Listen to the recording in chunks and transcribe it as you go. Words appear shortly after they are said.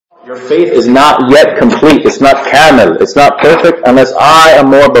Your faith is not yet complete. It's not kamil. It's not perfect unless I am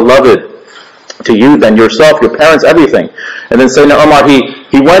more beloved to you than yourself, your parents, everything. And then Sayyidina Umar,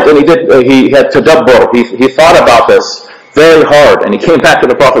 he went and he had tadabbur. He thought about this very hard, and he came back to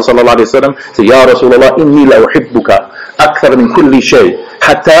the Prophet sallallahu alaihi wasallam, said, Ya Rasulullah, inni la uhibbuka akthar min kulli shay,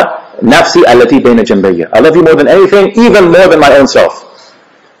 hatta nafsi allati bayna jambayya. I love you more than anything, even more than my own self.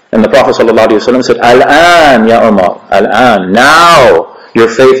 And the Prophet sallallahu alaihi wasallam said, Al-an ya Umar, Al-an, now your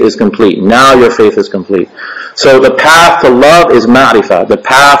faith is complete. Now your faith is complete. So the path to love is ma'rifah. The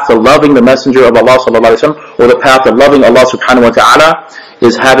path to loving the Messenger of Allah sallallahu alaihi wasallam, or the path to loving Allah subhanahu wa ta'ala,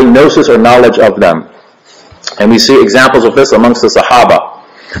 is having gnosis or knowledge of them. And we see examples of this amongst the Sahaba.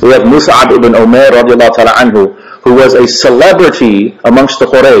 We have Mus'ab ibn Umair radiallahu ta'ala anhu, who was a celebrity amongst the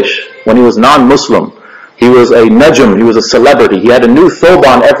Quraysh when he was non-Muslim. He was a najm, he was a celebrity. He had a new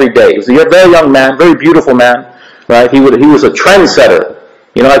thoban every day. He was a very young man, very beautiful man. Right? He was a trendsetter.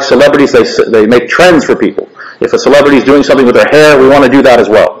 You know, like celebrities, they make trends for people. If a celebrity is doing something with their hair, we want to do that as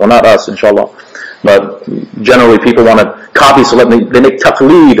well. Well, not us, inshallah. But generally people want to copy celebrities. They make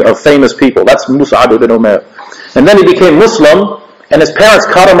taqleed of famous people. That's Mus'ab ibn Umair. And then he became Muslim, and his parents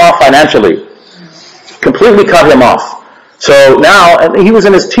cut him off financially. Completely cut him off. So now, and he was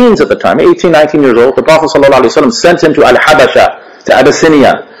in his teens at the time, 18, 19 years old. The Prophet ﷺ sent him to Al-Habasha, to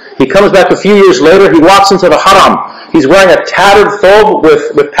Abyssinia. He comes back a few years later, he walks into the haram. He's wearing a tattered thobe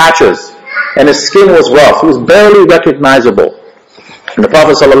with patches, and his skin was rough. He was barely recognizable. And the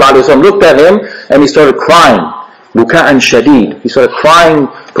Prophet ﷺ looked at him, and he started crying. Buka'an shadid. He started crying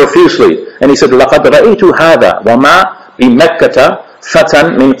profusely. And he said, لَقَدْ رَأَيْتُ هَذَا وَمَا بِمَكَّةَ فَتًى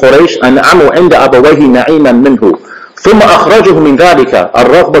مِنْ قُرَيْشٍ أَنْعَمُ عِنْدَ أَبَوَيْهِ نَعِيمًا مِنْهُ ثُمَّ أَخْرَجُهُ مِنْ ذَلِكَ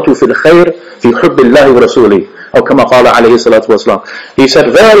الرَّغْبَةُ فِي الْخَيْرِ فِي حُبِّ اللَّهِ وَرَسُولِهِ. Or kama qala alayhi salatu wasalam. He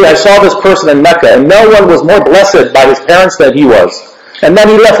said, verily I saw this person in Mecca, and no one was more blessed by his parents than he was. And then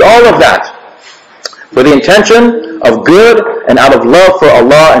he left all of that for the intention of good and out of love for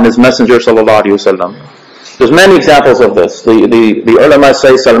Allah and His Messenger sallallahu alaihi wasallam. There's many examples of this. The ulama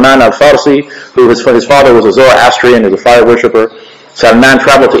say Salman al-Farsi, who his father was a Zoroastrian, he was a fire worshipper. Salman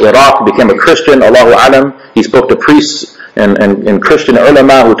traveled to Iraq, became a Christian, Allahu alam. He spoke to priests and Christian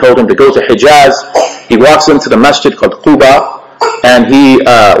ulama who told him to go to Hijaz. He walks into the masjid called Quba, and he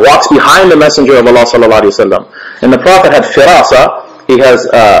walks behind the Messenger of Allah sallallahu alaihi wasallam. And the Prophet had firasa, he has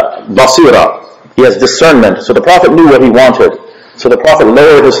basira, he has discernment. So the Prophet knew what he wanted. So the Prophet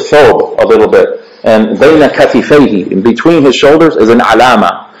lowered his thobe a little bit, and bayna katifayhi, in between his shoulders, is an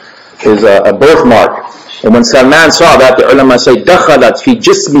alama, is a birthmark. And when Salman saw that, the ulama say, دخلت في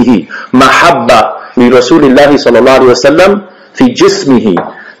جسمه محبة لرسول الله صلى الله عليه وسلم في جسمه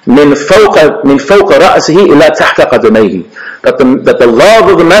من فوق رأسه إلى تحت قدميه. That the love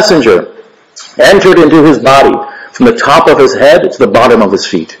of the Messenger entered into his body from the top of his head to the bottom of his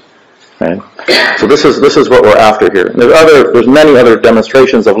feet. Right? So this is what we're after here. There's many other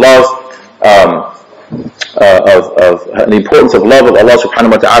demonstrations of love, of the importance of love of Allah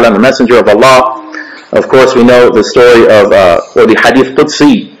subhanahu wa ta'ala and the Messenger of Allah. Of course, we know the story of, or the hadith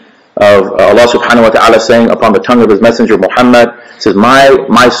Qudsi of Allah subhanahu wa ta'ala saying upon the tongue of His Messenger Muhammad, says,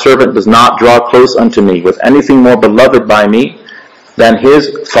 my servant does not draw close unto me with anything more beloved by me than his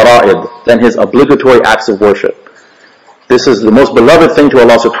fara'id, than his obligatory acts of worship. This is the most beloved thing to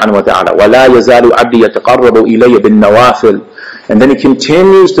Allah subhanahu wa ta'ala. وَلَا يَزَالُ عَبْدِي يَتَقَرَّبُ إِلَيَّ بِالنَّوَافِلِ. And then he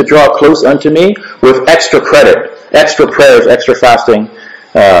continues to draw close unto me with extra credit, extra prayers, extra fasting,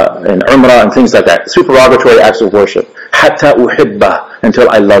 and umrah and things like that, supererogatory acts of worship. Hatta uhibba, until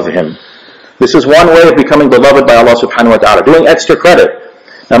I love him. This is one way of becoming beloved by Allah subhanahu wa ta'ala, doing extra credit.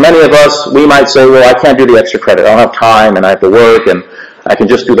 Now many of us, we might say, well, I can't do the extra credit. I don't have time and I have to work and I can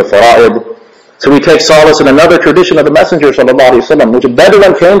just do the fara'id. So we take solace in another tradition of the Messenger sallallahu alaihi wasallam, which a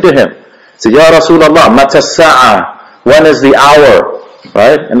Bedouin came to him. He said, Ya Rasulullah, mata sa'a, when is the hour?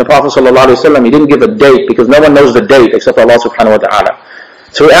 Right? And the Prophet sallallahu alaihi wasallam, he didn't give a date because no one knows the date except Allah subhanahu wa ta'ala.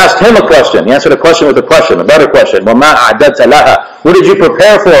 So he asked him a question. He answered a question with a question, a better question. وَمَا أَعْدَدْتَ لَهَا. What did you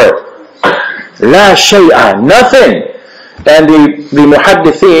prepare for it? لَا شَيْءً. Nothing. And the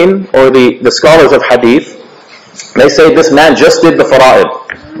muhaddithin, or the scholars of hadith, they say this man just did the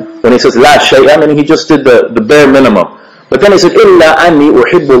fara'id. When he says لَا شَيْءً, meaning he just did the bare minimum. But then he said, إِلَّا أَنِّي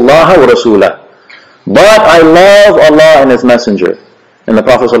أُحِبُّ اللَّهَ وَرَسُولَهُ. But I love Allah and His Messenger. And the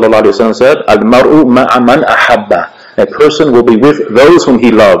Prophet ﷺ said, الْمَرْءُ مَعَ مَنْ أَحَبَّهُ. A person will be with those whom he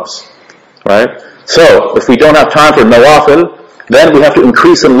loves. Right? So, if we don't have time for nawafil, then we have to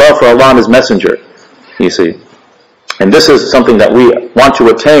increase in love for Allah and His Messenger. You see. And this is something that we want to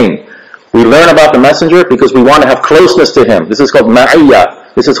attain. We learn about the Messenger because we want to have closeness to him. This is called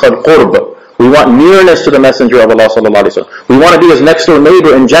ma'iyya. This is called qurb. We want nearness to the Messenger of Allah sallallahu alaihi wasallam. We want to be his next door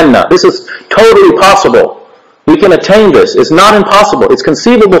neighbor in Jannah. This is totally possible. We can attain this. It's not impossible. It's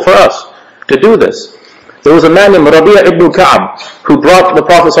conceivable for us to do this. There was a man named Roya ibn Ka'b who brought the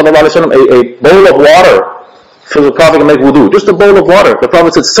Prophet sallallahu alaihi wasallam a bowl of water for the Prophet to make wudu. Just a bowl of water. The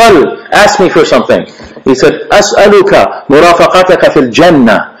Prophet said, "Sal, ask me for something." He said, "As'aluka murafaqataka fil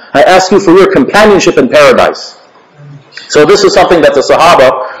Jannah." I ask you for your companionship in paradise. So this is something that the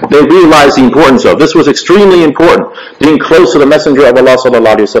Sahaba, they realized the importance of. This was extremely important, being close to the Messenger of Allah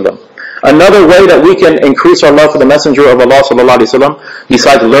sallallahu alaihi wasallam. Another way that we can increase our love for the Messenger of Allah sallallahu alaihi wasallam,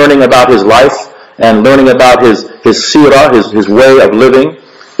 besides learning about his life and learning about his seerah, his way of living,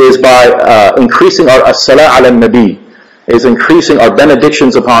 is by increasing our as-salah ala nabi, is increasing our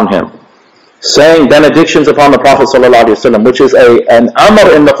benedictions upon him. Saying benedictions upon the Prophet ﷺ, which is an amr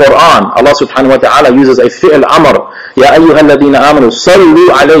in the Quran. Allah subhanahu wa ta'ala uses a fi'l amr. Ya ayyuha alladhina amanu sallu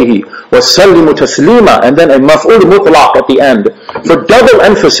alayhi wa sallimu taslima, and then a maf'ul mutlaq at the end for double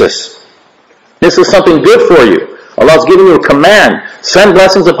emphasis. This is something good for you. Allah is giving you a command. Send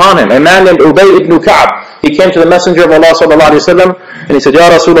blessings upon him. A man named Ubay ibn Ka'b, he came to the Messenger of Allah ﷺ and he said, "Ya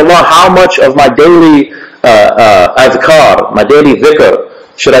Rasulullah, how much of my daily adhkar, my daily dhikr,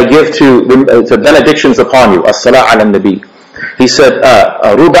 should I give to benedictions upon you? As-salah ala nabi." He said,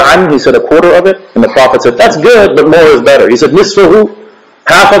 "Ruba'an," he said, "a quarter of it." And the Prophet said, "That's good, but more is better." He said, "Nisfahu,"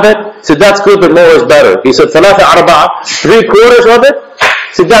 half of it. He said, "That's good, but more is better." He said, "Thalatha arba'a," 3/4 of it.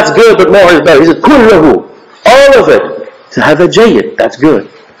 He said, "That's good, but more is better." He said, "Kullahu," all of it. He said, "Hadha jayyid," that's good.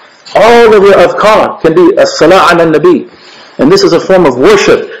 All of your adhkar can be as-salah ala nabi. And this is a form of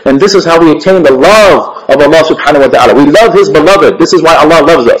worship. And this is how we attain the love of Allah subhanahu wa ta'ala. We love his beloved. This is why Allah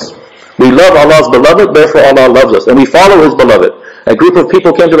loves us. We love Allah's beloved, therefore Allah loves us. And we follow his beloved. A group of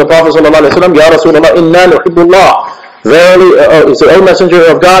people came to the Prophet sallallahu alaihi wasallam, "Ya Rasulullah, inna nuhibbullah." Verily, he said, "O Messenger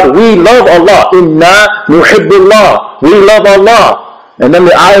of God, we love Allah. Inna nuhibbullah. We love Allah." And then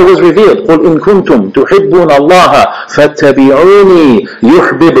the ayah was revealed. قُلْ إِن كُنْتُمْ تُحِبُّونَ اللَّهَ فَاتَّبِعُونِي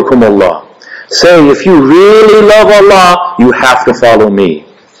يُحْبِبْكُمُ اللَّهُ. Say, if you really love Allah, you have to follow me.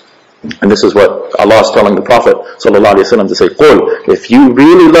 And this is what Allah is telling the Prophet ﷺ to say, قُلْ, if you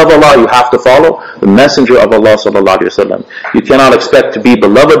really love Allah, you have to follow the Messenger of Allah ﷺ. You cannot expect to be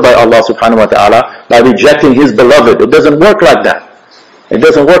beloved by Allah subhanahu wa ta'ala by rejecting his beloved. It doesn't work like that. It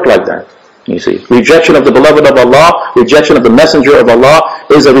doesn't work like that. You see, rejection of the beloved of Allah, rejection of the Messenger of Allah,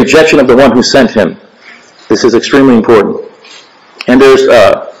 is a rejection of the one who sent him. This is extremely important. And there's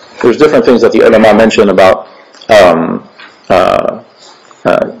different things that the ulama mention about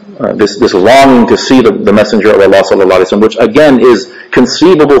this longing to see the Messenger of Allah sallallahu alaihi wasallam, which again is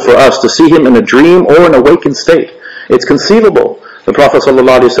conceivable for us to see him in a dream or an awakened state. It's conceivable. The Prophet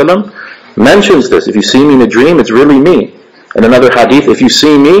sallallahu alaihi wasallam mentions this. If you see me in a dream, it's really me. In another hadith, if you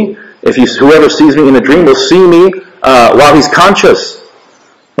see me, whoever sees me in a dream will see me while he's conscious.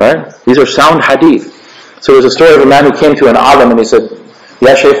 Right? These are sound hadith. So there's a story of a man who came to an alim and he said,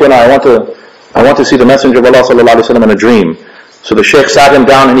 "Ya Shaykhuna, I want to see the Messenger of Allah sallallahu alaihi wasallam in a dream." So the Shaykh sat him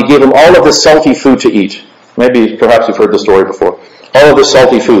down and he gave him all of this salty food to eat. Perhaps you've heard the story before. All of this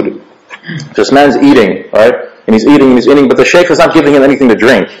salty food. This man's eating, right? And he's eating, but the Shaykh is not giving him anything to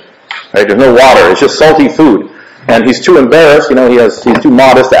drink. Right? There's no water. It's just salty food. And he's too embarrassed, he's too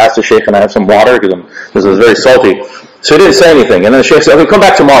modest to ask the Shaykh, "Can I have some water?" Because this is very salty. So he didn't say anything. And then the Shaykh said, "Okay, come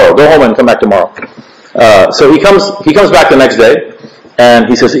back tomorrow. Go home and come back tomorrow." So he comes back the next day. And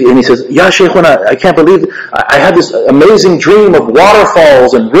he says, "Ya Shaykhuna, I can't believe it. I had this amazing dream of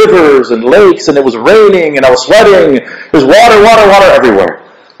waterfalls and rivers and lakes, and it was raining and I was sweating. There's water everywhere."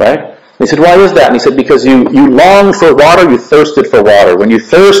 Right? And he said, "Why is that?" And he said, "Because you longed for water, you thirsted for water. When you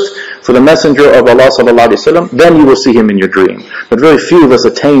thirst for the Messenger of Allah sallallahu alaihi wasallam, then you will see him in your dream. But very few of us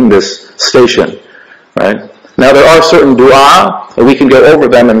attain this station." Right? Now there are certain dua, and we can go over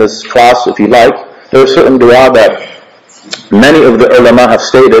them in this class if you like. There are certain dua that many of the ulama have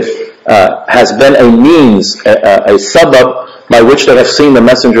stated has been a means, a sabab by which they have seen the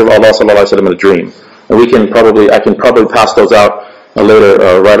Messenger of Allah sallallahu alaihi wasallam in a dream. And I can probably pass those out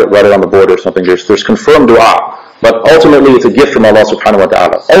later, write it on the board or something. There's confirmed dua, but ultimately it's a gift from Allah subhanahu wa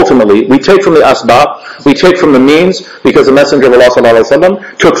ta'ala. Ultimately, we take from the asbab, we take from the means, because the Messenger of Allah sallallahu alaihi wasallam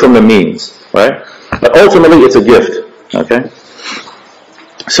took from the means, right? But ultimately it's a gift. Okay.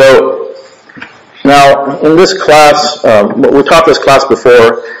 So. Now, in this class, we taught this class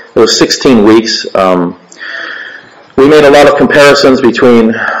before. It was 16 weeks. We made a lot of comparisons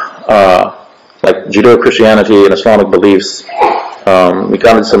between like Judeo-Christianity and Islamic beliefs. We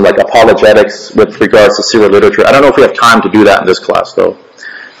got into some apologetics with regards to Sirah literature. I don't know if we have time to do that in this class, though.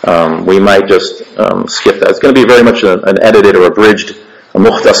 We might just skip that. It's going to be very much an edited or abridged, a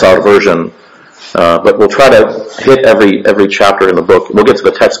mukhtasar version But we'll try to hit every chapter in the book. We'll get to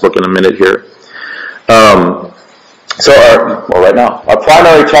the textbook in a minute here. Right now, our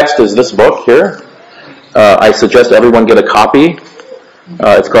primary text is this book here. I suggest everyone get a copy.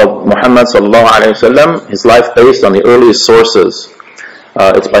 It's called Muhammad Sallallahu Alaihi Wasallam, His Life Based on the Earliest Sources.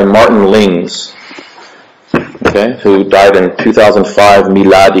 It's by Martin Lings, who died in 2005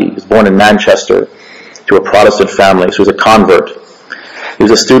 Miladi. He was born in Manchester to a Protestant family, so he was a convert. He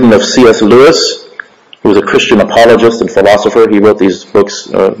was a student of C.S. Lewis, who was a Christian apologist and philosopher. He wrote these books,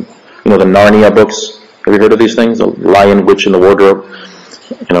 the Narnia books. Have you heard of these things? The Lion, Witch, and the Wardrobe.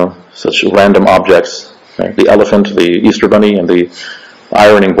 Such random objects. Right? The elephant, the Easter bunny, and the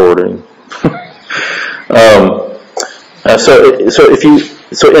ironing board.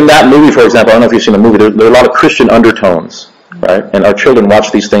 So in that movie, for example, I don't know if you've seen the movie, there are a lot of Christian undertones, right? And our children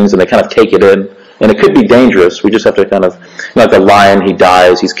watch these things and they kind of take it in. And it could be dangerous. We just have to kind of, like the lion, he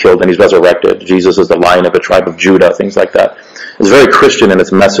dies, he's killed, and he's resurrected. Jesus is the Lion of the tribe of Judah, things like that. It's very Christian in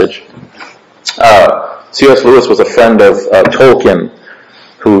its message. C.S. Lewis was a friend of Tolkien,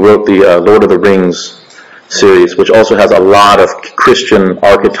 who wrote the Lord of the Rings series, which also has a lot of Christian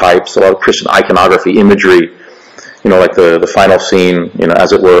archetypes, a lot of Christian iconography, imagery, like the final scene,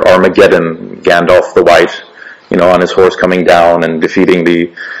 as it were, Armageddon, Gandalf the White, on his horse coming down and defeating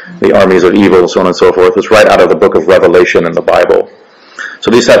the armies of evil, so on and so forth. It's right out of the book of Revelation in the Bible.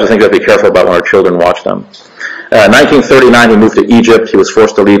 So these types of things we have to be careful about when our children watch them. 1939, he moved to Egypt. He was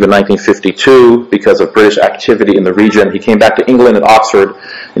forced to leave in 1952 because of British activity in the region. He came back to England at Oxford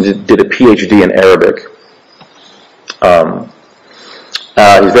and did a PhD in Arabic.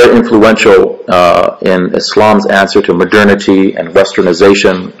 He's very influential in Islam's answer to modernity and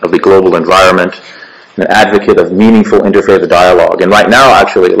westernization of the global environment, an advocate of meaningful interfaith dialogue. And right now,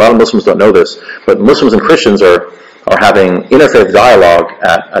 actually, a lot of Muslims don't know this, but Muslims and Christians are having interfaith dialogue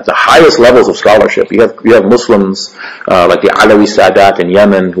at the highest levels of scholarship. You have Muslims like the Alawi Sadat in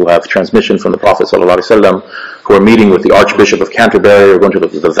Yemen who have transmission from the Prophet ﷺ, who are meeting with the Archbishop of Canterbury or going to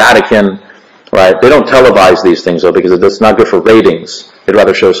the Vatican. Right? They don't televise these things though because it's not good for ratings. They'd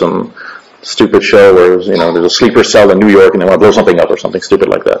rather show some stupid show where there's a sleeper cell in New York and they want to blow something up or something stupid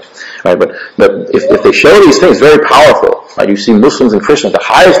like that. Right? But if they show these things, very powerful. Right? You see Muslims and Christians at the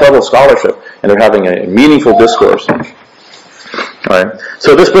highest level of scholarship and they're having a meaningful discourse. Right?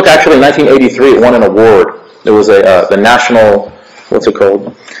 So this book actually in 1983 it won an award. There was the national,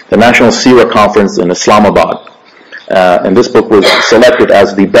 the National Seerah Conference in Islamabad. And this book was selected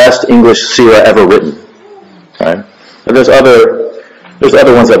as the best English seerah ever written. Right? And there's other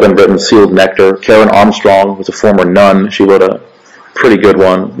ones that have been written. Sealed Nectar. Karen Armstrong was a former nun. She wrote a pretty good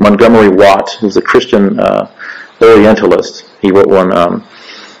one. Montgomery Watt, who's a Christian Orientalist. He wrote one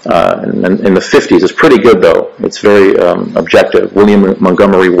in the 50s. It's pretty good though. It's very objective. William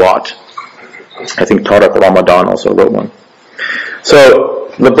Montgomery Watt, I think Tariq Ramadan also wrote one. So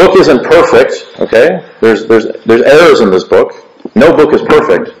the book isn't perfect, okay? There's errors in this book. No book is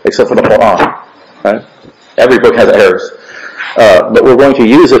perfect except for the Quran, right? Every book has errors. But we're going to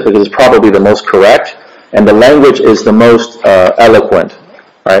use it because it's probably the most correct, and the language is the most eloquent,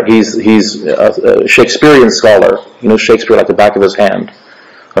 right? He's a Shakespearean scholar. He knows Shakespeare like the back of his hand,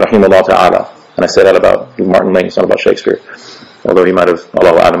 rahimahullah ta'ala. And I say that about Martin Lings, not about Shakespeare. Although he might have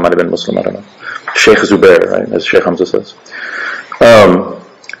been Muslim, I don't know. Sheikh Zubair, right, as Sheikh Hamza says.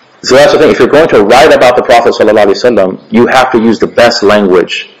 So that's the thing. If you're going to write about the Prophet ﷺ, you have to use the best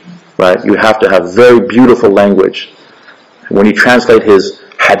language, right? You have to have very beautiful language. When you translate his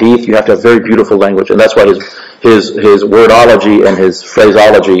hadith, you have to have very beautiful language, and that's why his wordology and his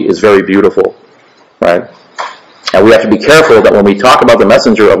phraseology is very beautiful, right? And we have to be careful that when we talk about the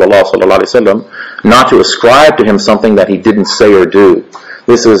Messenger of Allah ﷺ, not to ascribe to him something that he didn't say or do.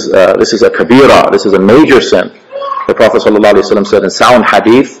 This is a kabira. This is a major sin. The Prophet ﷺ said in sound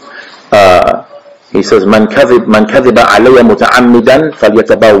hadith, he says, "Man kadhiba alayya muta'ammidan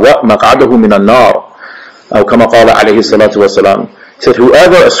falyatabawwa maq'adahu min an-nar." Aw kama qala alayhi salatu wasalam. He said,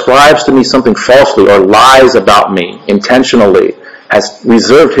 whoever ascribes to me something falsely or lies about me intentionally has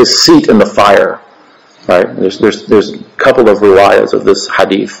reserved his seat in the fire. Right? There's a couple of riwayas of this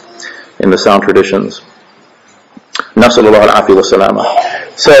hadith in the sound traditions. Nasallallahu al-afi wa salama.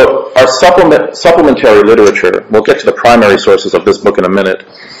 So our supplementary literature, we'll get to the primary sources of this book in a minute.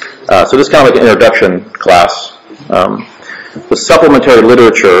 So this is kind of like an introduction class. The supplementary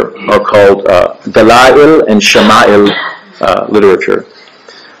literature are called Dala'il and Shama'il literature.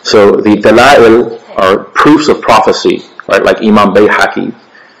 So the Dala'il are proofs of prophecy, right? Like Imam Bayhaqi.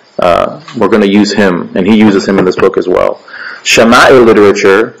 We're going to use him, and he uses him in this book as well. Shama'il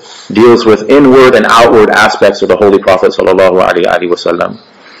literature deals with inward and outward aspects of the Holy Prophet sallallahu alaihi wasallam.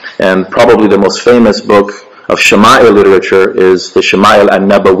 And probably the most famous book of Shama'il literature is the Shama'il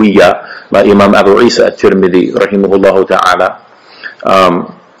al-Nabawiyya by Imam Abu Isa at-Tirmidhi, rahimahullah ta'ala.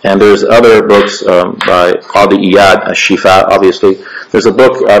 And there's other books by Qadi Iyad, Ash-Shifa, obviously. There's a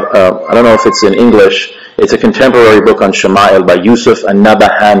book, I don't know if it's in English, it's a contemporary book on Shama'il by Yusuf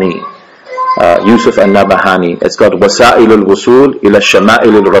al-Nabahani. It's called Wasa'il al-Wusul ila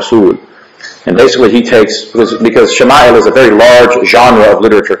Shama'il al-Rasul. And basically he takes, because Shama'il is a very large genre of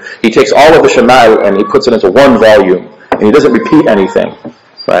literature, he takes all of the Shama'il and he puts it into one volume, and he doesn't repeat anything,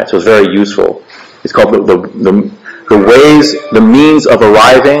 right? So it's very useful. It's called the means of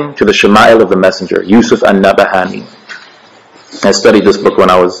arriving to the Shama'il of the Messenger, Yusuf al-Nabahani. I studied this book when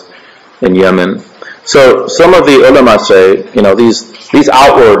I was in Yemen. So some of the ulama say, these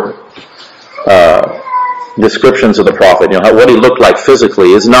outward descriptions of the Prophet, what he looked like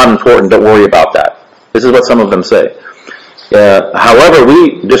physically is not important, don't worry about that. This is what some of them say. However,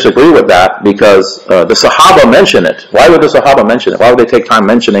 we disagree with that because the Sahaba mention it. Why would the Sahaba mention it? Why would they take time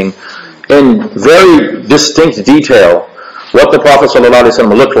mentioning in very distinct detail what the Prophet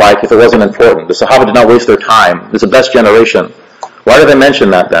ﷺ looked like if it wasn't important? The Sahaba did not waste their time. It's the best generation. Why did they mention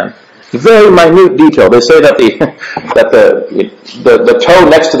that then? Very minute detail. They say that the toe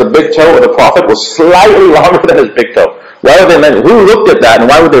next to the big toe of the Prophet was slightly longer than his big toe. Why would they mention? Who looked at that and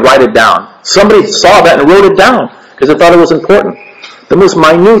why would they write it down? Somebody saw that and wrote it down because they thought it was important. The most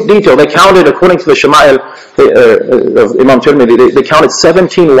minute detail. They counted, according to the Shama'il of Imam Tirmidhi, they counted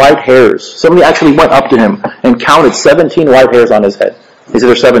 17 white hairs. Somebody actually went up to him and counted 17 white hairs on his head. He said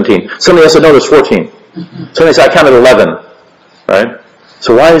there's 17. Somebody else said no, there's 14. Somebody said I counted 11. Right?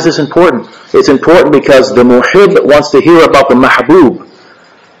 So why is this important? It's important because the muhib wants to hear about the mahbub.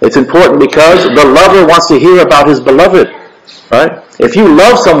 It's important because the lover wants to hear about his beloved. Right? If you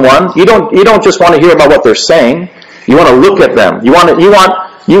love someone, you don't just want to hear about what they're saying. You want to look at them. You want to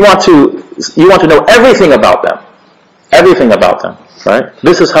know everything about them. Everything about them. Right?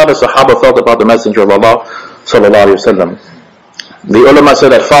 This is how the Sahaba felt about the Messenger of Allah sallallahu alaihi wasallam. The ulama said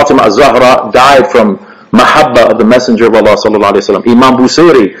that Fatima az-Zahra died from mahabba of the Messenger of Allah sallallahu alaihi wasallam. Imam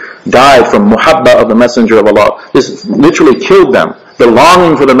Busiri died from muhabba of the Messenger of Allah. This literally killed them. The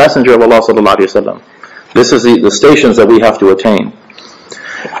longing for the Messenger of Allah sallallahu alaihi wasallam. This is the stations that we have to attain.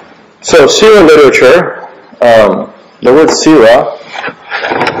 So seerah literature, the word seerah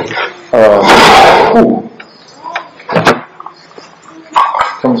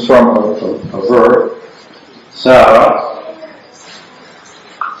comes from a verb, Sarah.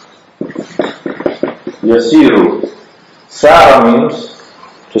 Yasiru. Sara means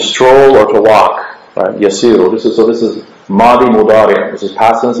to stroll or to walk. Right? Yasiru. This is Madi Mudari. This is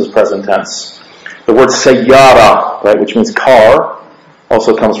past tense, this is present tense. The word sayyara, right, which means car,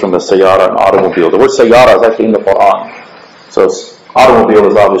 also comes from the sayyara, an automobile. The word sayyara is actually in the Quran. So automobile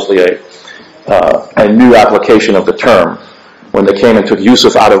is obviously a new application of the term. When they came and took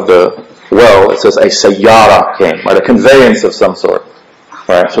Yusuf out of the well, it says a sayyara came, right, a conveyance of some sort.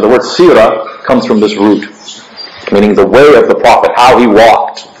 Right? So the word sirah comes from this root, meaning the way of the Prophet, how he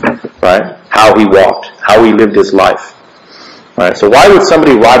walked, right? How he walked, how he lived his life. Right? So why would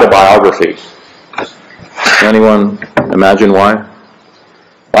somebody write a biography? Can anyone imagine why?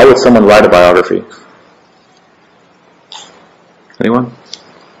 Why would someone write a biography? Anyone?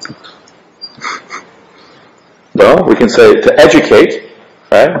 Well, we can say to educate,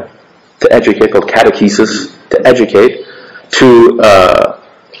 right? To educate, called catechesis, to educate, to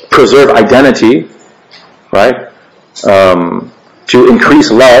preserve identity, right? To increase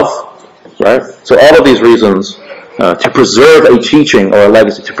love, right? So all of these reasons, to preserve a teaching or a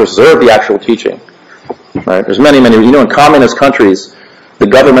legacy, to preserve the actual teaching, right? There's many, in communist countries, the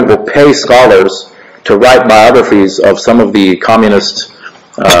government will pay scholars to write biographies of some of the communist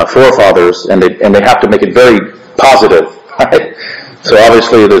forefathers, and they have to make it very positive, right? So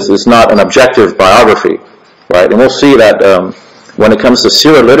obviously this is not an objective biography, right? And we'll see that when it comes to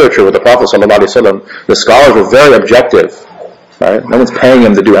seerah literature with the Prophet ﷺ, the scholars were very objective, right? No one's paying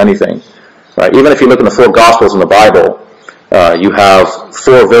them to do anything, right? Even if you look in the 4 Gospels in the Bible, you have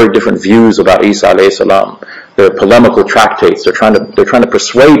 4 very different views about Isa alayhi salam. They're polemical tractates. They're trying to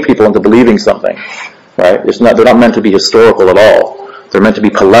persuade people into believing something, right? They're not meant to be historical at all. They're meant to be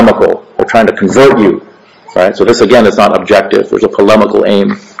polemical. They're trying to convert you, right? So this again is not objective. There's a polemical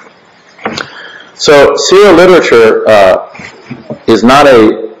aim. So seerah literature is not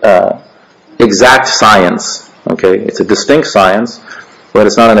a exact science. Okay, it's a distinct science, but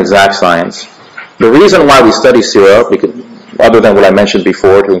it's not an exact science. The reason why we study seerah, other than what I mentioned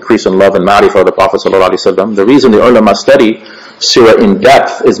before, to increase in love and ma'rifah of the Prophet ﷺ, the reason the ulama study seerah in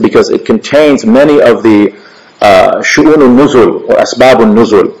depth is because it contains many of the shu'un al-nuzul or asbab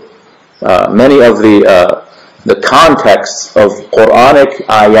al-nuzul, many of the contexts of Quranic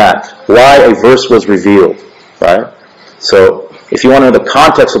ayat, why a verse was revealed, right? So, if you want to know the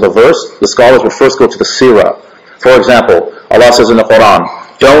context of the verse, the scholars will first go to the seerah. For example, Allah says in the Quran,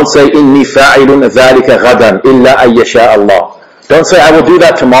 don't say, إِنِّي فَاعِلٌ ذَلِكَ غَدًا إِلَّا أَن يَشَاءَ اللَّهُ. Don't say, I will do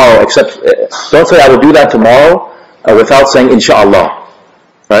that tomorrow, don't say, I will do that tomorrow without saying, Insha'Allah.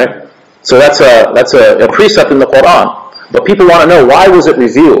 Right? So that's a precept in the Quran. But people want to know, why was it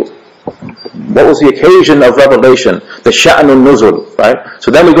revealed? What was the occasion of revelation? The sha'nun nuzul, right?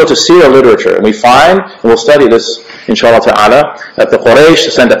 So then we go to seerah literature, and we find, and we'll study this, inshallah ta'ala, that the Quraysh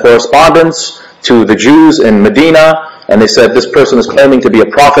sent a correspondence to the Jews in Medina, and they said, this person is claiming to be a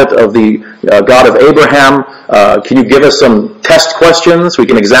prophet of the God of Abraham. Can you give us some test questions? We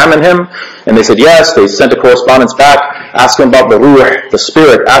can examine him. And they said, yes. They sent a correspondence back. Ask him about the ruh, the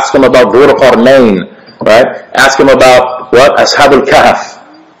spirit. Ask him about Dhur Qarnayn, right? Ask him about what? Ashabul Kahf.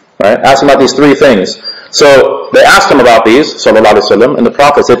 Right? Ask him about these three things. So they asked him about these, sallallahu alaihi wasallam, and the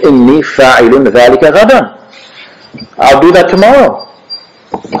Prophet said, "Inni fa'ilun dhalika ghadan." I'll do that tomorrow.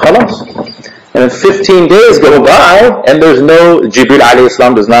 Khalas. And then 15 days go by, and there's no, Jibril alayhi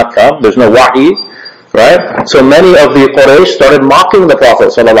salam does not come, there's no wahi, right? So many of the Quraysh started mocking the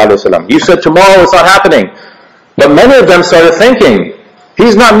Prophet sallallahu alaihi wasallam. You said tomorrow, it's not happening. But many of them started thinking,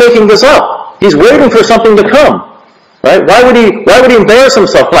 he's not making this up. He's waiting for something to come. Right? Why would he embarrass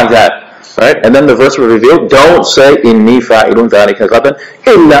himself like that? Right? And then the verse was revealed, don't say, Inni fa'ilun dhalika ghadan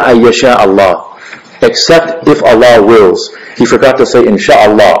illa an yasha Allah. Except if Allah wills. He forgot to say,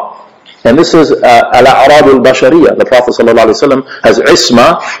 Insha'Allah. And this is al-a'radul bashariyah. The Prophet ﷺ has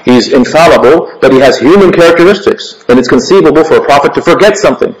isma, he's infallible, but he has human characteristics. And it's conceivable for a prophet to forget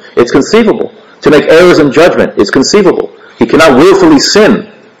something. It's conceivable. To make errors in judgment. It's conceivable. He cannot willfully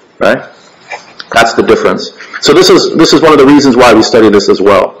sin. Right? That's the difference. So this is one of the reasons why we study this as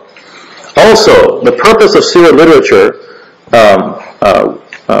well. Also, the purpose of seerah literature,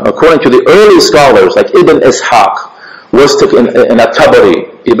 according to the early scholars like Ibn Ishaq, was to, in At-Tabari,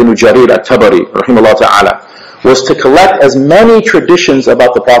 Ibn Jarir At-Tabari, rahimahullah ta'ala, was to collect as many traditions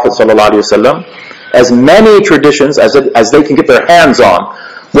about the Prophet sallallahu alaihi wasallam, as many traditions as they can get their hands on,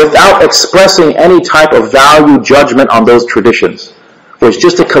 without expressing any type of value judgment on those traditions. It was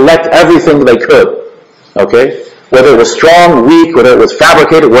just to collect everything they could. Okay? Whether it was strong, weak, whether it was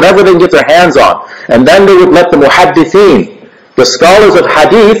fabricated, whatever they can get their hands on. And then they would let the muhaddithin, the scholars of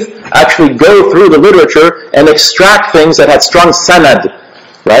hadith, actually go through the literature and extract things that had strong sanad.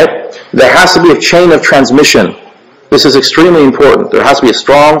 Right? There has to be a chain of transmission. This is extremely important. There has to be a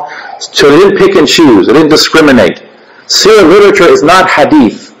strong, so they didn't pick and choose, they didn't discriminate. Seerah literature is not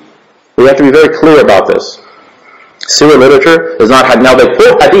hadith. We have to be very clear about this. Seerah literature is not hadith. Now they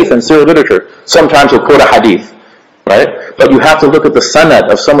quote hadith in seerah literature. Sometimes they'll quote a hadith. Right? But you have to look at the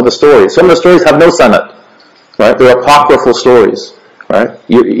sanad of some of the stories. Some of the stories have no sanad. Right? They're apocryphal stories. Right?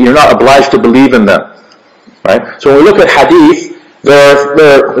 You're not obliged to believe in them. Right? So when we look at hadith,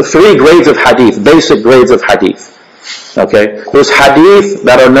 there are three grades of hadith, basic grades of hadith. Okay? There's hadith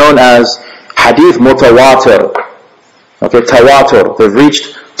that are known as hadith mutawatir. Okay? Tawatur. They've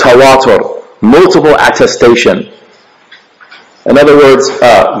reached tawatur. Multiple attestation. In other words,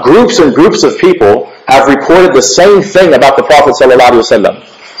 groups and groups of people have reported the same thing about the Prophet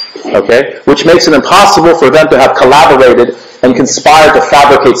ﷺ. Okay? Which makes it impossible for them to have collaborated and conspired to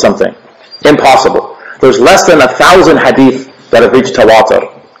fabricate something. Impossible. There's less than 1,000 hadith that have reached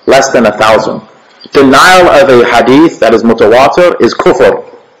tawatur. Less than 1,000. Denial of a hadith that is mutawatir is kufr.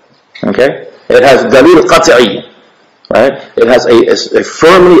 Okay? It has dalil qat'i. Right? It has a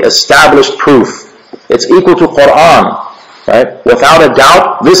firmly established proof. It's equal to Quran. Right? Without a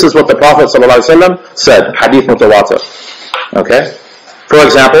doubt, this is what the Prophet ﷺ said, hadith mutawatir. Okay? For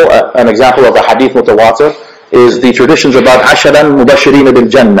example, an example of a hadith mutawatir is the traditions about asharan mubashirin bil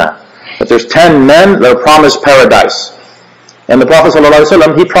jannah. That there's 10 men that are promised paradise. And the Prophet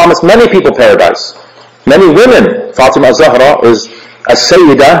ﷺ, he promised many people paradise. Many women. Fatima Zahra is a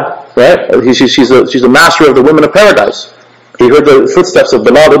sayyidah, right? She's the master of the women of paradise. He heard the footsteps of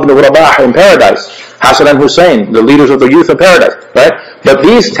Bilal ibn Rabah in paradise. Hassan and Hussein, the leaders of the youth in paradise, right? But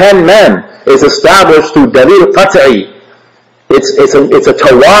these 10 men is established through dalil qat'i. It's a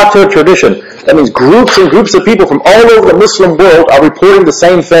tawatur tradition. That means groups and groups of people from all over the Muslim world are reporting the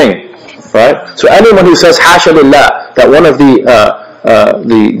same thing, right? So anyone who says hasha lillah, that one of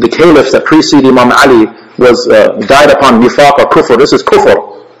the caliphs that preceded Imam Ali was died upon nifaq or kufr, this is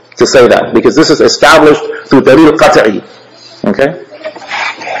kufr to say that, because this is established through dalil qat'i. Okay?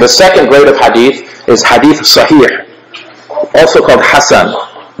 The second grade of hadith is hadith sahih, also called hasan,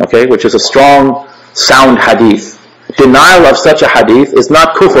 okay, which is a strong, sound hadith. Denial of such a hadith is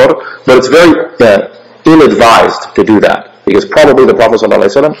not kufr, but it's very ill-advised to do that, because probably the Prophet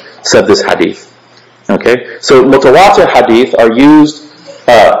ﷺ said this hadith. Okay, so mutawatir hadith are used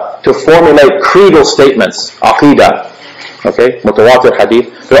to formulate creedal statements, aqidah. Okay, mutawatir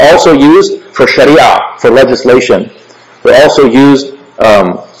hadith. They're also used for sharia, for legislation. They're also used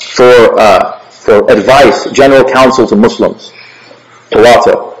for advice, general counsel to Muslims.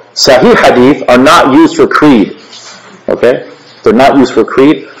 Tawatur. Sahih hadith are not used for creed. Okay? They're not used for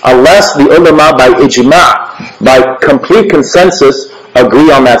creed unless the ulama by ijma', by complete consensus,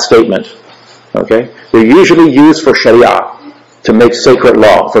 agree on that statement. Okay? They're usually used for sharia, to make sacred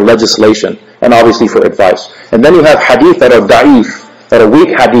law, for legislation, and obviously for advice. And then you have hadith that are da'if, that are weak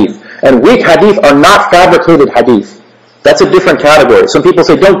hadith. And weak hadith are not fabricated hadith. That's a different category. Some people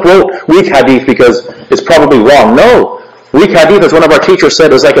say, don't quote weak hadith because it's probably wrong. No. Weak hadith, as one of our teachers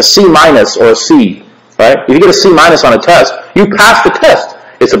said, is like a C- or a C. Right? If you get a C- on a test, you pass the test.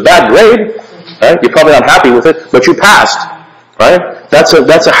 It's a bad grade. Right? You're probably not happy with it, but you passed. Right? That's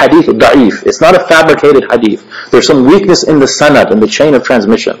a hadith da'if. It's not a fabricated hadith. There's some weakness in the sanad, in the chain of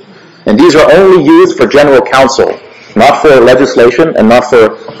transmission. And these are only used for general counsel, not for legislation and not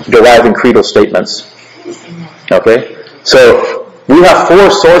for deriving creedal statements. Okay? So, we have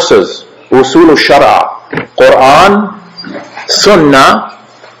 4 sources, usul al-shara, Quran, Sunnah,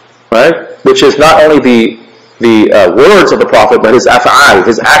 right, which is not only the words of the Prophet, but his af'al,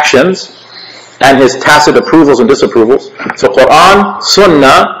 his actions, and his tacit approvals and disapprovals. So Quran,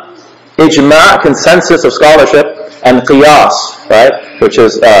 Sunnah, ijma', consensus of scholarship, and qiyas, right, which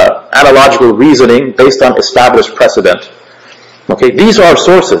is analogical reasoning based on established precedent. Okay, these are our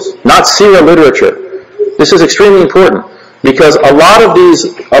sources, not seerah literature. This is extremely important because a lot of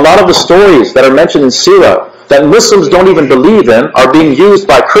the stories that are mentioned in seerah that Muslims don't even believe in are being used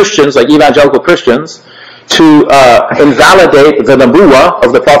by Christians, like evangelical Christians, to invalidate the nabuwah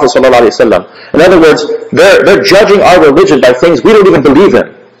of the Prophet ﷺ. In other words, they're judging our religion by things we don't even believe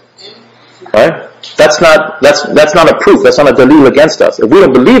in. Right? That's not a proof. That's not a dalil against us. If we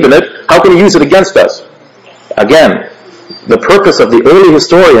don't believe in it, how can you use it against us? Again, the purpose of the early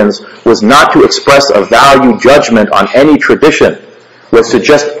historians was not to express a value judgment on any tradition, was to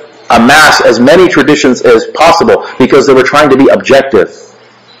just amass as many traditions as possible because they were trying to be objective,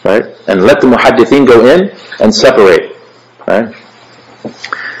 right? And let the muhaddithin go in and separate, right?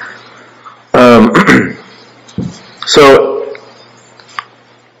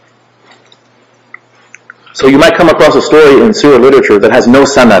 So you might come across a story in seerah literature that has no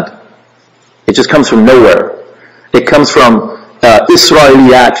sanad. It just comes from nowhere. It comes from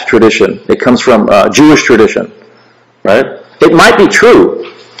Israeliyat tradition. It comes from Jewish tradition, right? It might be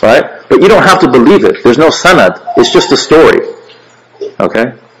true, right? But you don't have to believe it. There's no sanad. It's just a story.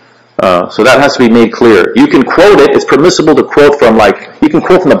 Okay? So that has to be made clear. You can quote it. It's permissible to quote from, you can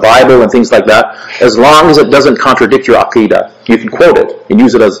quote from the Bible and things like that, as long as it doesn't contradict your aqidah. You can quote it and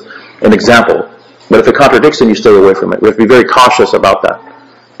use it as an example. But if it contradicts, then you stay away from it. We have to be very cautious about that.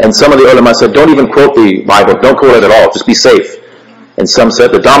 And some of the ulama said, don't even quote the Bible. Don't quote it at all. Just be safe. And some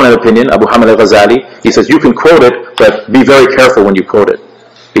said, the dominant opinion, Abu Hamid al-Ghazali, he says, you can quote it, but be very careful when you quote it.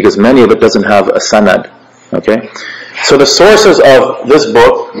 Because many of it doesn't have a sanad. Okay? So the sources of this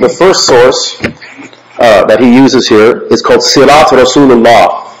book, the first source that he uses here is called Sirat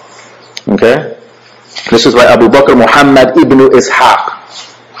Rasulullah. Okay? This is by Abu Bakr Muhammad ibn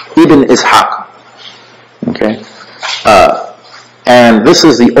Ishaq. Ibn Ishaq. Okay? And this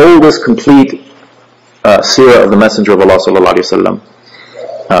is the oldest complete seerah of the Messenger of Allah sallallahu alaihi wasallam.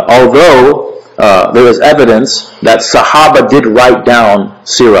 Although there is evidence that Sahaba did write down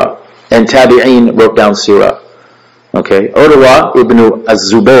seerah, and Tabi'een wrote down seerah. Okay, Urwa ibn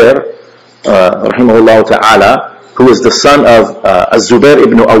Az-Zubair, rahimahullah ta'ala, who is the son of Az-Zubair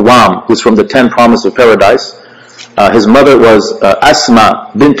ibn Awam, who's from the 10 Promise of Paradise. His mother was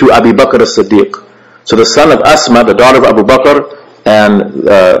Asma bintu Abi Bakr as-Siddiq. So the son of Asma, the daughter of Abu Bakr, and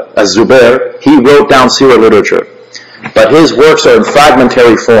Az-Zubair, he wrote down seerah literature. But his works are in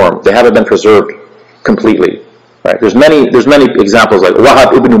fragmentary form. They haven't been preserved completely. Right? There's many examples, like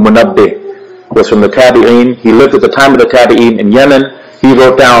Wahab ibn Munabbih was from the Tabi'een. He lived at the time of the Tabi'een in Yemen. He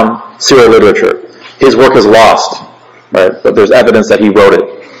wrote down seerah literature. His work is lost, right? But there's evidence that he wrote it.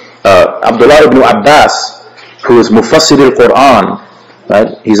 Abdullah ibn Abbas, who is Mufassir al-Quran,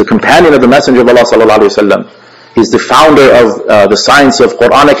 right? He's a companion of the Messenger of Allah sallallahu alaihi wasallam. He's the founder of the science of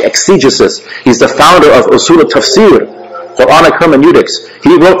Quranic exegesis. He's the founder of usul al-tafsir, Quranic hermeneutics.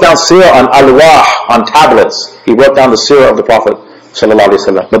 He wrote down seerah on alwah, on tablets. He wrote down the seerah of the Prophet sallallahu alaihi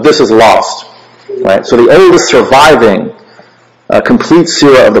wasallam. But this is lost, right? So the oldest surviving complete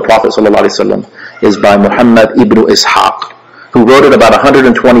seerah of the Prophet sallallahu alaihi wasallam is by Muhammad ibn Ishaq, who wrote it about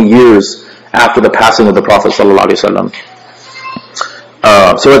 120 years after the passing of the Prophet ﷺ.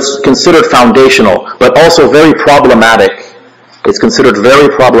 So it's considered foundational, but also very problematic. It's considered very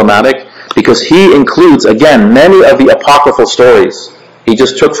problematic because he includes, again, many of the apocryphal stories. He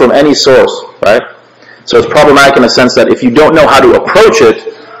just took from any source, right? So it's problematic in the sense that if you don't know how to approach it,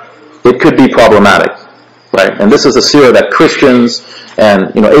 it could be problematic, right? And this is a seerah that Christians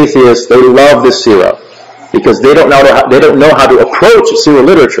and atheists, they love this seerah because they don't know how to approach seerah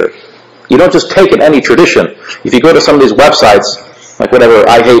literature. You don't just take in any tradition. If you go to some of these websites, like whatever,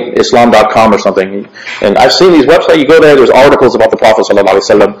 IHateIslam.com or something, and I've seen these websites, you go there's articles about the Prophet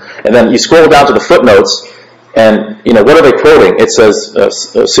ﷺ, and then you scroll down to the footnotes, and what are they quoting? It says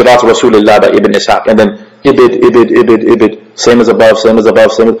Sirat Rasulillah by Ibn Ishaq, and then Ibid, same as above, same as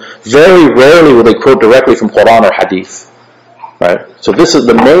above, same as. Very rarely will they quote directly from Quran or Hadith, right? So this is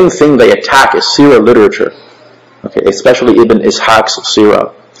the main thing they attack is seerah literature, okay, especially Ibn Ishaq's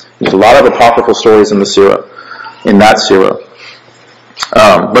seerah. There's a lot of apocryphal stories in that seerah.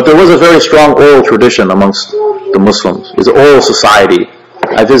 But there was a very strong oral tradition amongst the Muslims. It's an oral society.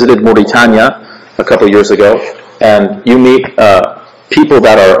 I visited Mauritania a couple of years ago, and you meet people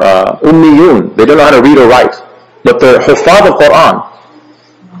that are ummiyun. They don't know how to read or write, but they're huffaz of Quran.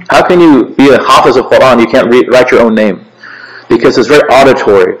 How can you be a hafiz of Quran? You can't write your own name. Because it's very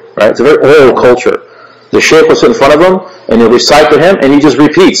auditory, right? It's a very oral culture. The shaykh will sit in front of him, and he'll recite to him, and he just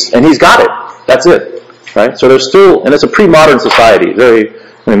repeats, and he's got it. That's it, right? So there's still, and it's a pre-modern society.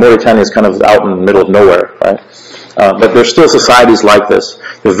 Mauritania is kind of out in the middle of nowhere, right? But there's still societies like this.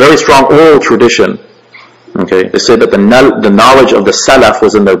 There's a very strong oral tradition. Okay, they say that the knowledge of the Salaf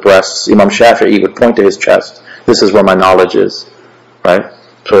was in their breasts. Imam Shafi'i would point to his chest. This is where my knowledge is, right?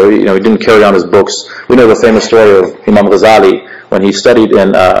 So he didn't carry on his books. We know the famous story of Imam Ghazali when he studied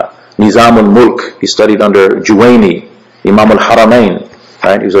in Nizam al-Mulk. He studied under Juwayni, Imam al-Haramain,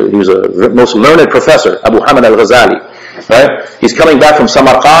 right? He was a most learned professor, Abu Hamid al-Ghazali, right? He's coming back from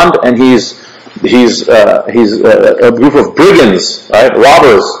Samarkand, and he's a group of brigands, right?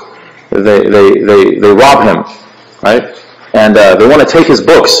 Robbers. They rob him, right? And they want to take his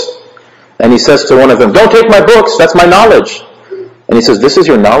books. And he says to one of them, "Don't take my books, that's my knowledge." And he says, "This is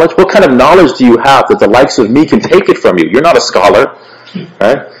your knowledge? What kind of knowledge do you have that the likes of me can take it from you? You're not a scholar."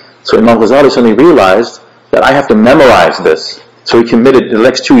 Right? So Imam Ghazali suddenly realized that I have to memorize this. So he committed, in the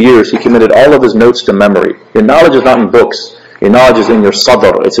next 2 years, he committed all of his notes to memory. Your knowledge is not in books. Your knowledge is in your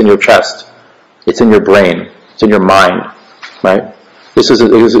sadr, it's in your chest. It's in your brain. It's in your mind. Right? This is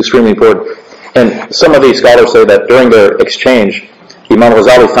extremely important. And some of these scholars say that during their exchange, Imam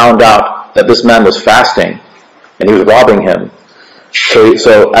Ghazali found out that this man was fasting, and he was robbing him.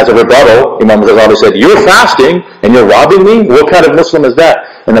 So as a rebuttal, Imam Ghazali said, "You're fasting and you're robbing me? What kind of Muslim is that?"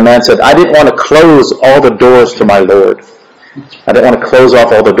 And the man said, "I didn't want to close all the doors to my Lord. I didn't want to close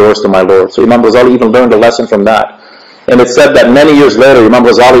off all the doors to my Lord." So Imam Ghazali even learned a lesson from that. And it's said that many years later, Imam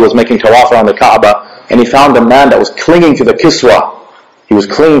Ghazali was making tawaf around the Kaaba, and he found a man that was clinging to the kiswa. He was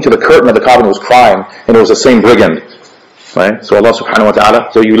clinging to the curtain of the Kaaba and was crying, and it was the same brigand. Right? So Allah subhanahu wa ta'ala,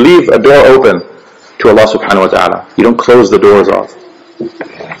 so you leave a door open to Allah subhanahu wa ta'ala. You don't close the doors off.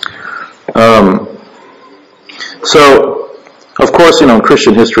 So, of course, in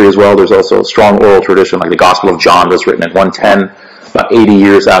Christian history as well, there's also a strong oral tradition, like the Gospel of John was written in 110, about 80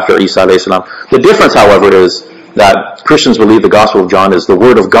 years after Isa alayhi salam. The difference, however, is that Christians believe the Gospel of John is the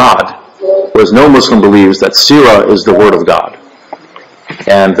Word of God, whereas no Muslim believes that Sirah is the Word of God.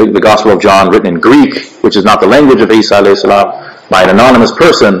 And the Gospel of John, written in Greek, which is not the language of Isa alayhi salam, by an anonymous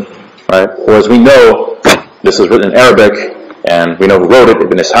person, right? Whereas we know this is written in Arabic, and we know who wrote it,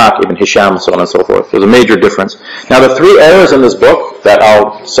 Ibn Ishaq, Ibn Hisham, so on and so forth. There's a major difference. Now, the 3 errors in this book that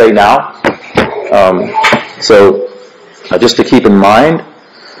I'll say now, just to keep in mind,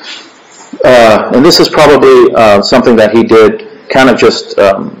 and this is probably something that he did kind of just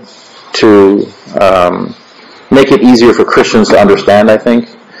to make it easier for Christians to understand, I think.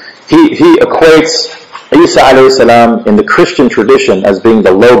 He equates Isa alayhi salam in the Christian tradition as being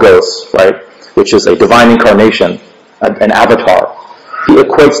the Logos, right, which is a divine incarnation, an avatar. He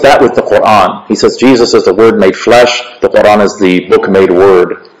equates that with the Quran. He says Jesus is the Word made flesh, the Quran is the book made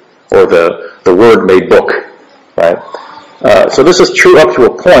word, or the Word made book, right? So this is true up to a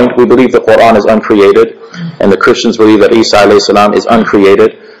point. We believe the Quran is uncreated, and the Christians believe that Isa alayhi salam is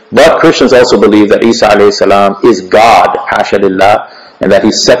uncreated. But Christians also believe that Isa alayhi salam is God, hasha lillah, and that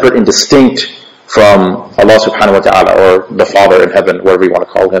he's separate and distinct from Allah subhanahu wa ta'ala, or the Father in heaven, whatever you want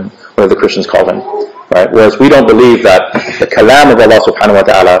to call him, whatever the Christians call him. Right? Whereas we don't believe that the kalam of Allah subhanahu wa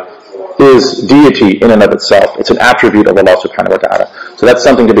ta'ala is deity in and of itself. It's an attribute of Allah subhanahu wa ta'ala. So that's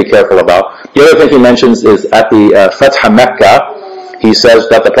something to be careful about. The other thing he mentions is at the Fath Mecca, he says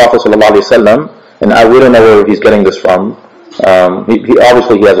that the Prophet sallallahu alaihi wasallam, and I wouldn't know where he's getting this from. He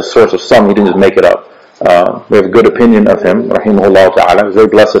obviously he has a source of some. He didn't just make it up. We have a good opinion of him, rahimahullah ta'ala. He's a very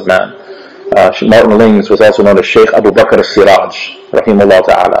blessed man. Martin Lings was also known as Sheikh Abu Bakr al-Siraj, rahimahullah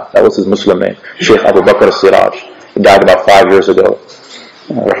ta'ala. That was his Muslim name, Sheikh Abu Bakr al-Siraj. He died about 5 years ago,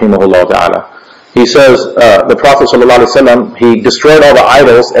 rahimahullah ta'ala. He says the Prophet sallallahu alaihi wasallam, he destroyed all the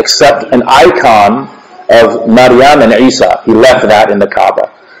idols except an icon of Maryam and Isa. He left that in the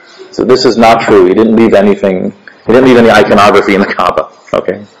Kaaba. So this is not true. He didn't leave anything. He didn't leave any iconography in the Kaaba.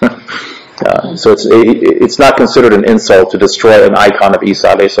 Okay. So it's not considered an insult to destroy an icon of Isa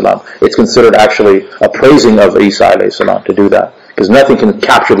alayhi salam. It's considered actually a praising of Isa alayhi salam to do that. Because nothing can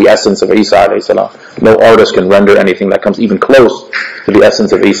capture the essence of Isa alayhi salam. No artist can render anything that comes even close to the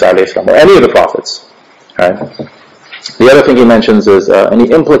essence of Isa alayhi salam, or any of the prophets. Right? The other thing he mentions is, and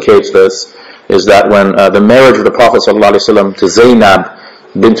he implicates this, is that when the marriage of the Prophet sallallahu alaihi wasallam to Zainab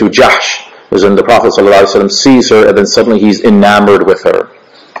bintu Jahsh, is when the Prophet sallallahu alaihi wasallam sees her and then suddenly he's enamored with her.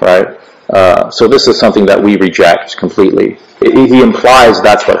 Right? So this is something that we reject completely. He implies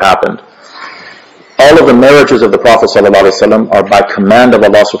that's what happened. All of the marriages of the Prophet ﷺ are by command of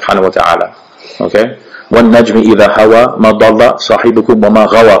Allah subhanahu wa ta'ala. Okay? وَالنَّجْمِ إِذَا هَوَى مَا ضَلَّ صَاحِبُكُمْ وَمَا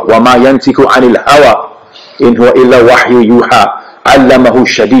غَوَى وَمَا يَنْتِكُ عَنِ الْهَوَى إِنْ هُوَ إِلَّا وَحْيُ يُوحَى عَلَّمَهُ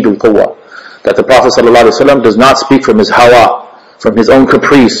شَدِيدُ الْقُوَّةِ. That the Prophet ﷺ does not speak from his hawa, from his own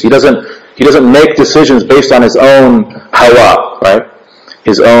caprice. He doesn't make decisions based on his own hawa, right?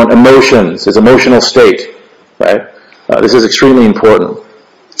 His own emotions, his emotional state, right? This is extremely important.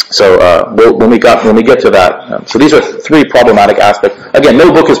 So when we get to that, so these are three problematic aspects. Again,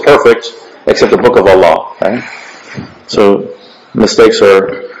 no book is perfect except the book of Allah. Right? So mistakes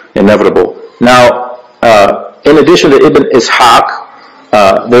are inevitable. Now, in addition to Ibn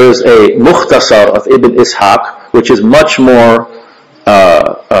Ishaq, there is a mukhtasar of Ibn Ishaq, which is much more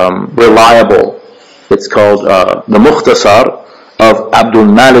reliable. It's called the Mukhtasar of Abdul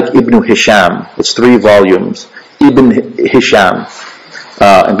Malik ibn Hisham. It's 3 volumes. Ibn Hisham.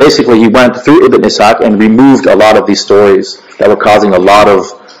 And basically he went through Ibn Ishaq and removed a lot of these stories that were causing a lot of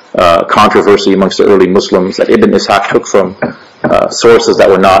controversy amongst the early Muslims that Ibn Ishaq took from sources that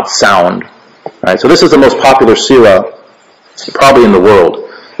were not sound. Right? So this is the most popular seerah probably in the world,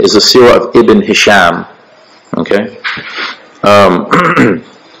 is the seerah of Ibn Hisham. Okay?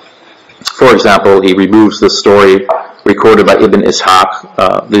 For example, he removes the story recorded by Ibn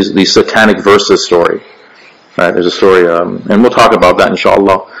Ishaq, the satanic verses story. Right, there's a story, and we'll talk about that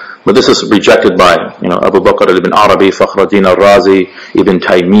inshallah. But this is rejected by, Abu Bakr ibn Arabi, Fakhruddin al-Razi, Ibn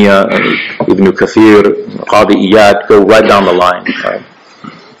Taymiyyah, Ibn Kathir, Qadi Iyad, go right down the line. Right?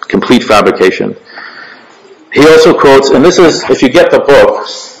 Complete fabrication. He also quotes, and this is, if you get the book,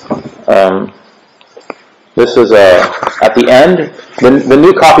 this is at the end. The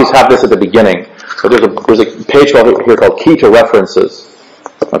new copies have this at the beginning. So there's a page here called Key to References.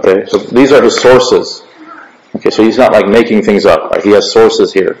 Okay, so these are his sources. Okay, so he's not like making things up. Right? He has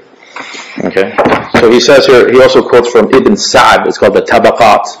sources here. Okay, so he says here, he also quotes from Ibn Sa'd. It's called the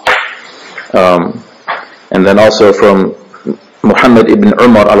Tabaqat. And then also from Muhammad ibn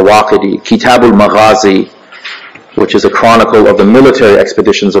Umar al-Waqidi, Kitab al-Maghazi, which is a chronicle of the military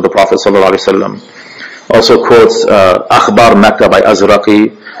expeditions of the Prophet ﷺ. Also quotes Akhbar Mecca by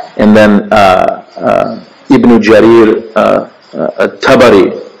Azraqi, and then Ibn Jarir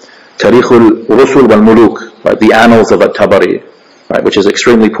al-Tabari, Tarikh al-Rusul wal-Muluk, right, the Annals of At-Tabari, right, which is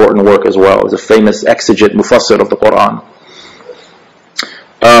extremely important work as well. It's a famous exegete mufassir of the Quran.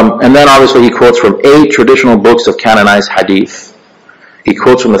 And then obviously he quotes from 8 traditional books of canonized hadith. He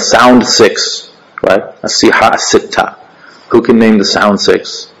quotes from the sound 6, right? As-Siha as-Sitta. Who can name the sound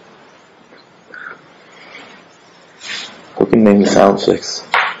 6? Who can name the sound 6?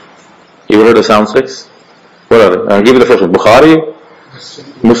 You ever heard of sound 6? What are they? I'll give you the first one. Bukhari,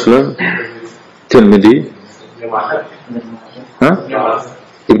 Muslim, Tirmidhi,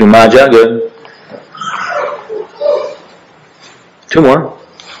 Ibn Majah, good. 2 more.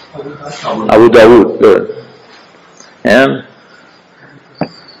 Abu Dawud, good. And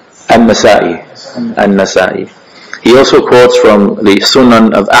An-Nasa'i. He also quotes from the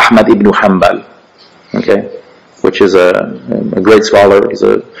Sunan of Ahmad ibn Hanbal, okay, which is a great scholar. He's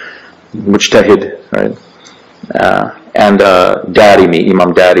a mujtahid, right? And Darimi,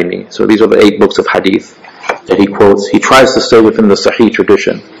 Imam Darimi. So these are the 8 books of hadith that he quotes. He tries to stay within the Sahih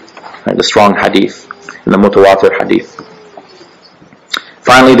tradition, right, the strong hadith, and the mutawatir hadith.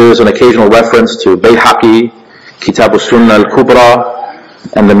 Finally, there is an occasional reference to Bayhaqi, Kitab al-Sunnah al-Kubra,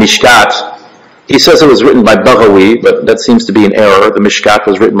 and the Mishkat. He says it was written by Baghawi, but that seems to be an error. The Mishkat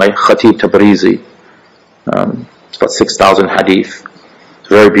was written by Khatib Tabrizi. It's about 6,000 hadith. It's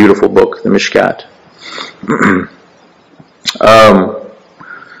a very beautiful book, the Mishkat.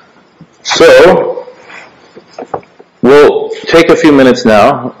 So, we'll take a few minutes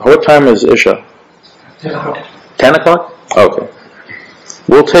now. What time is Isha? 10 o'clock. 10 o'clock? Okay.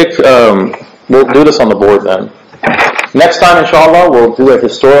 We'll do this on the board then. Next time, inshallah, we'll do a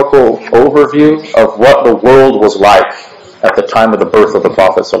historical overview of what the world was like at the time of the birth of the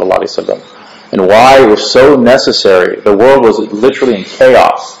Prophet ﷺ, and why it was so necessary. The world was literally in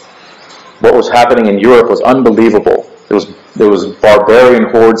chaos. What was happening in Europe was unbelievable. There was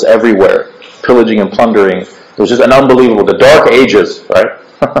barbarian hordes everywhere, pillaging and plundering. It was just an unbelievable, the Dark Ages, right?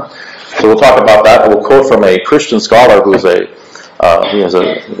 So we'll talk about that. We'll quote from a Christian scholar who's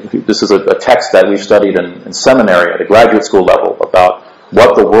this is a text that we've studied in seminary at a graduate school level about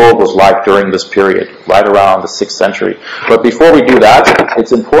what the world was like during this period, right around the 6th century. But before we do that,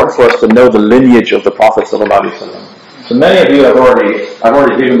 it's important for us to know the lineage of the Prophet ﷺ. So many of you I've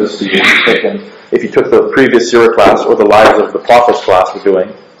already given this to you. If you took the previous Sirah class or the Lives of the Prophets class we're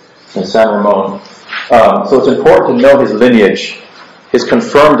doing in San Ramon. So it's important to know his lineage, his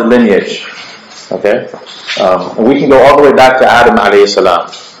confirmed lineage. Okay? And we can go all the way back to Adam alayhi salam,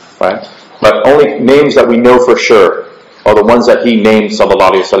 right? But only names that we know for sure are the ones that he named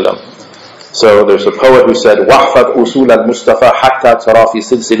sallallahu alayhi wasallam. So there's a poet who said, وَحْفَظْ أُصُولَ الْمُصْطَفَى حَتَّى تَرَى فِي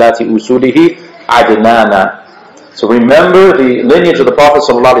سِلْسِلَاتِ أُصُولِهِ عَدْنَانًا. So remember the lineage of the Prophet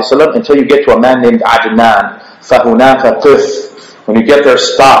sallallahu alayhi wasallam until you get to a man named Adnan. فَهُنَاكَ قِفْ. When you get there,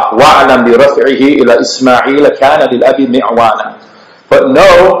 stop. وَعْلَمْ بِرَفْعِهِ إِلَى إِسْمَاعِيلَ كَانَ لِلْأَبِ مِعْوَانًا. But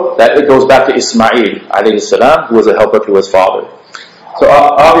know that it goes back to Ismail alayhi salam, who was a helper to his father. So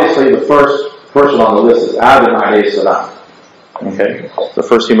obviously the first person on the list is Adam alayhi salam. Okay? The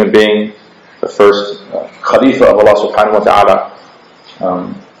first human being, the first Khalifa of Allah subhanahu wa ta'ala.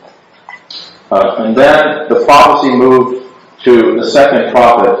 And then the prophecy moved to the second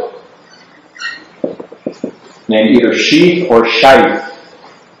prophet, named either Sheath or Shaith.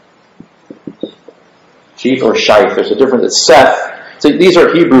 Sheath or Shaith. There's a difference. It's Seth. So these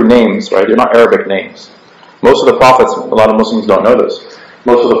are Hebrew names, right? They're not Arabic names. Most of the prophets, a lot of Muslims don't know this,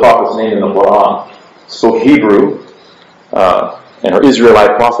 most of the prophets named in the Quran spoke Hebrew and are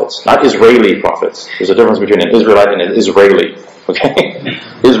Israelite prophets, not Israeli prophets. There's a difference between an Israelite and an Israeli. Okay?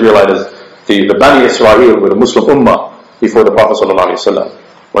 Israelite is the Bani Israel were the Muslim Ummah before the Prophet ﷺ.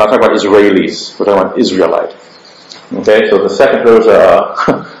 We're not talking about Israelis, we're talking about Israelite. Okay, so the second, I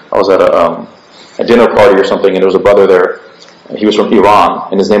was at a dinner party or something, and there was a brother there. He was from Iran,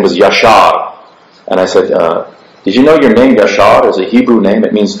 and his name was Yashar. And I said, did you know your name Yashar is a Hebrew name?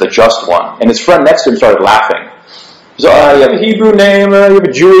 It means the just one. And his friend next to him started laughing. He said, you have a Hebrew name, you have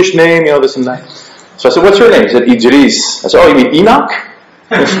a Jewish name, this and that. So I said, what's your name? He said, Idris. I said, you mean Enoch?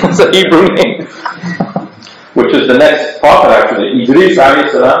 That's a Hebrew name. Which is the next prophet actually. Idris alayhi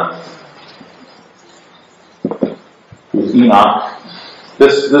salam. Who's Enoch.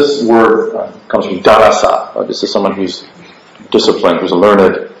 This word comes from darasa. This is someone who's disciplined, who's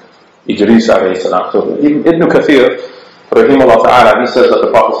learned. Idris alayhi salam. So Ibn Kathir, rahimahullah ta'ala, he says that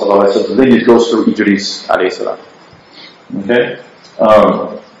the Prophet sallallahu alayhi wa sallam, the lineage goes through Idris alayhi salam. Okay?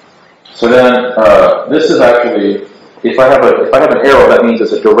 So then, this is actually, if I have an arrow, that means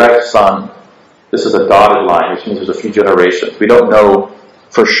it's a direct son. This is a dotted line, which means there's a few generations. We don't know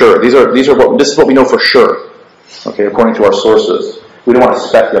for sure. This is what we know for sure. Okay, according to our sources. We don't want to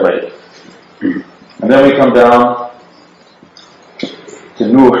speculate. And then we come down to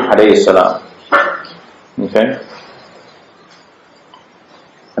Nuh alayhi salam. Okay?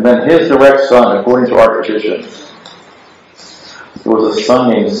 And then his direct son, according to our tradition, there was a son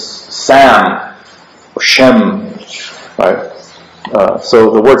named Sam, or Shem, right? So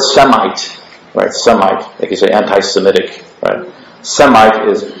the word Semite, right? Semite, like you say, anti-Semitic, right? Semite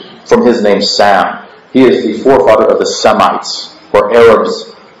is from his name Sam. He is the forefather of the Semites, or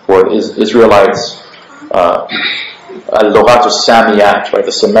Arabs, or Israelites, al-Lughat al-Samiyat, right?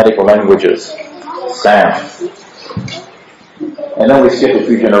 The Semitic languages. Sam. And then we skip a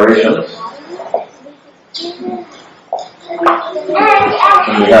few generations.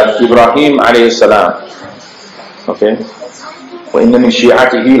 And we have Ibrahim alayhi salam. Okay? وَإِنَّ مِنْ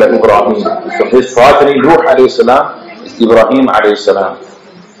شِيعَتِهِ لَإِبْرَاهِيم. From his progeny, Nuh alayhi salam, is Ibrahim alayhi salam.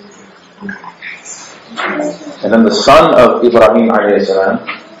 And then the son of Ibrahim alayhi salam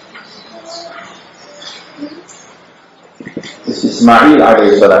is Ismail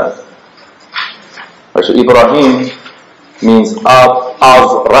alayhi salam. Right, so Ibrahim means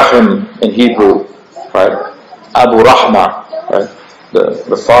of Rahim in Hebrew, right? Abu Rahma, right?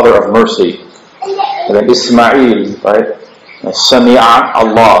 the father of mercy. And then Ismail, right? Sami'a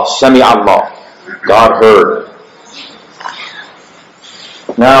Allah. God heard.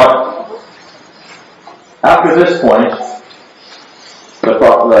 Now, after this point, the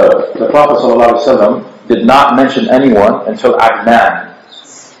Prophet ﷺ did not mention anyone until Adnan.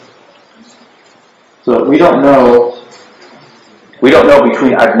 So we don't know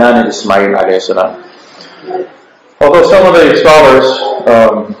between Adnan and Ismail alayhi salam. Although some of the scholars,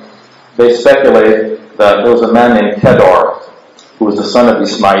 they speculate that there was a man named Kedar, who was the son of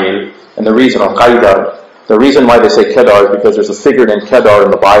Ismail, and the reason why they say Kedar is because there's a figure named Kedar in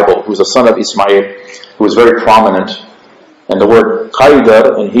the Bible, who's a son of Ismail, who was very prominent. And the word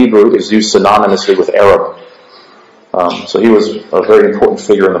Qaidar in Hebrew is used synonymously with Arab. So he was a very important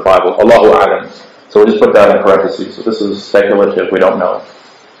figure in the Bible. Allahu A'lam. So we'll just put that in parentheses. So this is speculative, we don't know.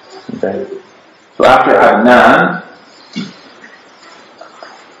 Okay. So after Adnan,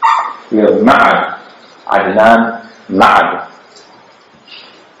 we have Ma'ad. Adnan, Ma'ad.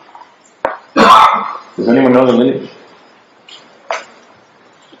 Does anyone know the lineage?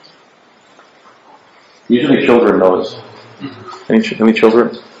 Usually children know this. Any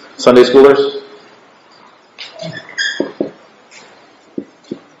children? Sunday schoolers?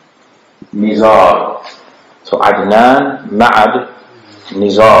 Nizar. So Adnan, Ma'ad,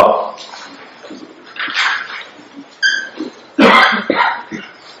 Nizar.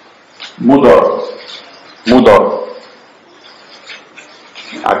 Mudar.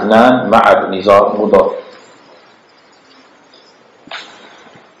 Adnan, Ma'ad, Nizar, Mudar.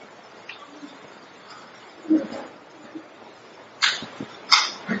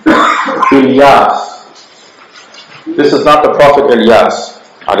 Ilyas. This is not the Prophet Ilyas,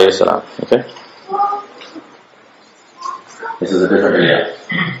 alayhi salam. Okay? This is a different Ilyas.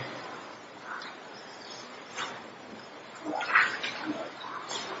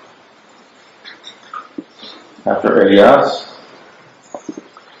 After Ilyas,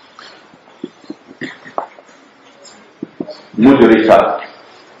 Mudrika.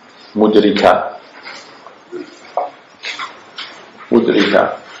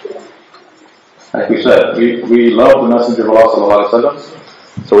 Like we said, we love the Messenger of Allah sallallahu alaihi wasallam,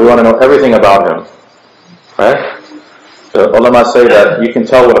 so we want to know everything about him. Right? The ulama say that you can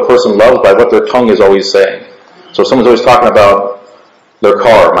tell what a person loves by what their tongue is always saying. So if someone's always talking about their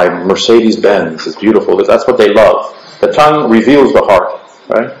car, my Mercedes-Benz is beautiful, that's what they love. The tongue reveals the heart.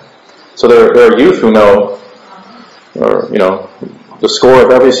 Right? So there are youth who know, the score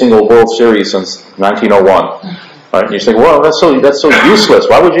of every single World Series since 1901. Right? And you think, well, that's so useless.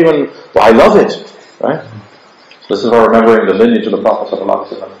 Why would you even? Well, I love it. Right? This is about remembering the lineage of the Prophet sallallahu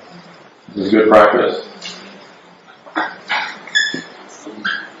alaihi wasallam. This is good practice.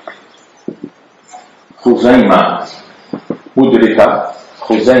 Khuzaima, Mudrika,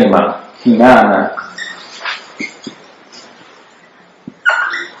 Khuzaima, Kinana.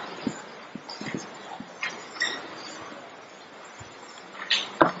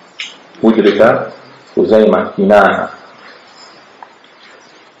 Mudrika, Khuzaima, Kinana.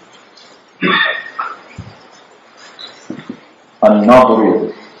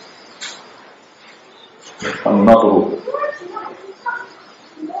 An-Nadru.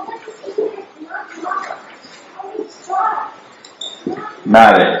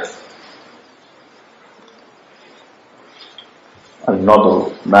 Malik.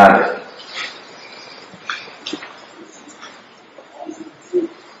 An-Nadru, Malik.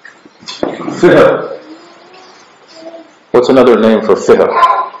 Fihr. What's another name for Fihr?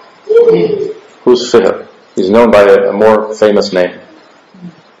 Who's Fihr? He's known by a more famous name.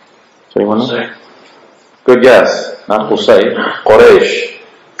 So anyone know? Good guess. Not Husay. Quraysh.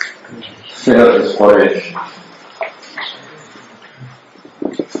 Fihr is Quraysh.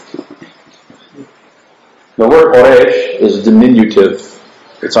 The word Quraysh is diminutive.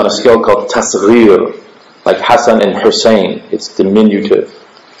 It's on a scale called tasghir, like Hassan and Hussein. It's diminutive.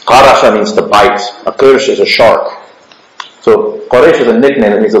 Qarasha means to bite. A qirsh is a shark. So Quraysh is a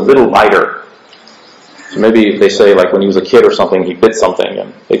nickname. It means a little biter. So maybe they say, like when he was a kid or something, he bit something,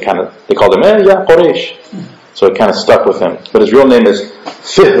 and they called him, yeah, Quraysh. So it kind of stuck with him. But his real name is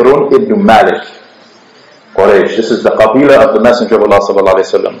Fihrun ibn Malik. Quraysh. This is the qabila of the Messenger of Allah sallallahu alaihi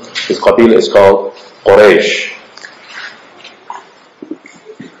wasallam. His qabila is called Quraysh.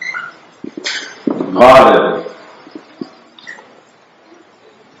 Ghalib.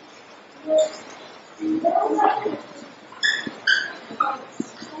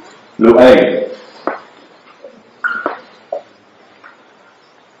 Lu'ay.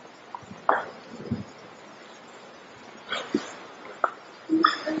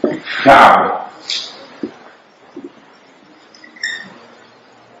 Ka'b.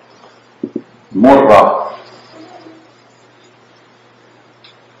 Morra.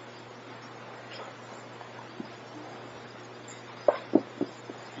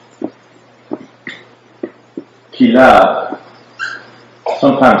 Kilab.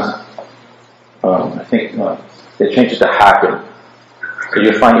 Sometimes, I think they change it to hakim. So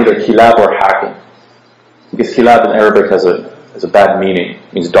you'll find either kilab or hakim. Because kilab in Arabic has a bad meaning.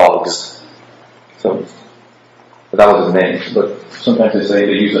 It means dogs. So that was his name. But sometimes they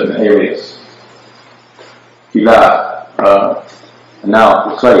use an alias. Kilab.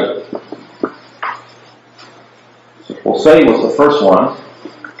 Now, Ustadh. Ustadh was the first one,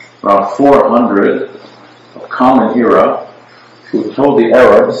 around 400 of Common Era, who told the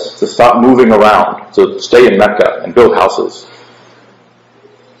Arabs to stop moving around, to stay in Mecca and build houses.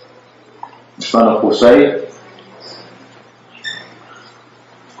 The son of Ustadh,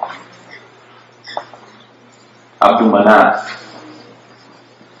 Abdul Manaf.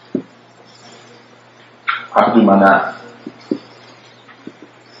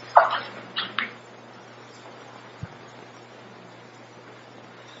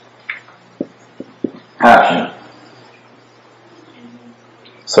 Hashim.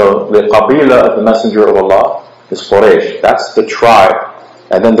 So the Qabila of the Messenger of Allah is Quraysh. That's the tribe.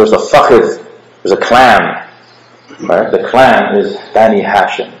 And then there's a Fakhid, there's a clan. Right? The clan is Bani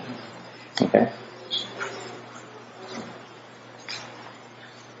Hashim. Okay?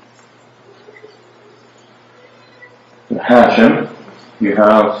 In Hashim, you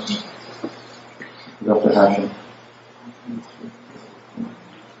have Dr. Hashim.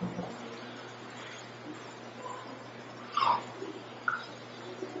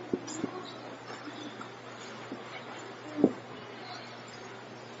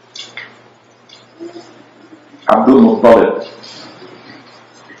 Abdul Muttalib.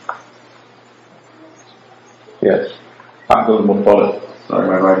 Yes, Abdul Muttalib. Sorry,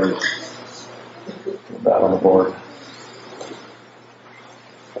 my writing is bad on the board.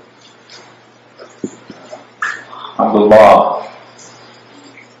 Abdullah.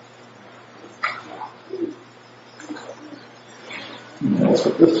 Let's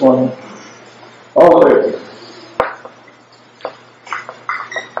put this one all the way.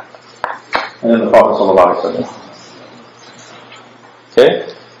 And then the Prophet ﷺ. Okay?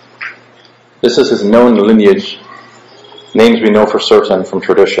 This is his known lineage. Names we know for certain from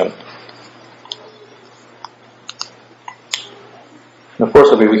tradition. And of course,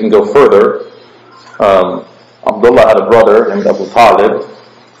 I mean, we can go further. Abdullah had a brother named Abu Talib.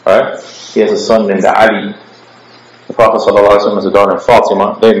 Right? He has a son named Ali. The Prophet ﷺ has a daughter named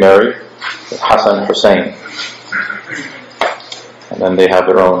Fatima. They marry with Hassan and Hussein. And then they have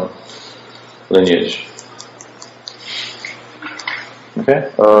their own lineage.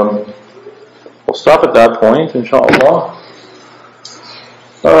 Okay, we'll stop at that point, inshallah.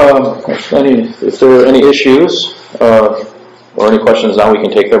 If there are any issues or any questions now, we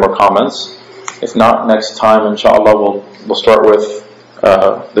can take them or comments. If not, next time, inshallah, we'll start with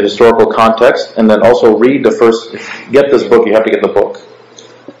the historical context, and then also read the first. If you get this book, you have to get the book.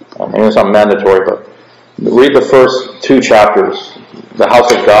 I mean, it's not mandatory, but read the first 2 chapters. The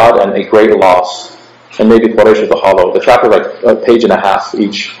House of God and A Great Loss, and maybe Quraysh of the Hollow. The chapter like a page and a half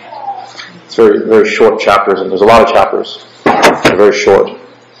each. It's very, very short chapters, and there's a lot of chapters. They're very short.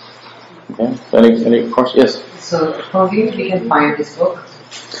 Okay. Any questions? Yes. So, how do we can find this book?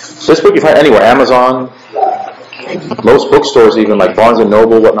 This book you find anywhere. Amazon. Most bookstores, even like Barnes and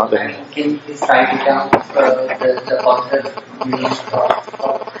Noble, whatnot. Can you please write it down for the author name?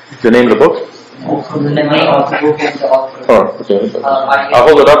 The name of the book? The name of the book and the author. Oh, okay. I'll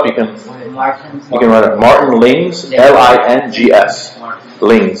hold it up. You can write it. Martin Lings, Lings.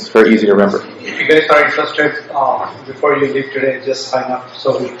 Lings. Very easy to remember. If you guys are interested, before you leave today, just sign up.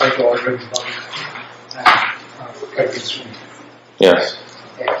 So we'll try to order it and get this one. Yes.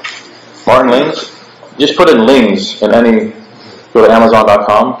 Martin Lings. Just put in Lings in any. Go to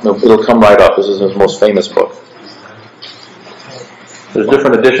Amazon.com. It'll come right up. This is his most famous book. There's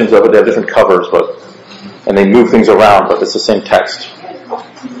different editions of it. They have different covers, and they move things around, but it's the same text.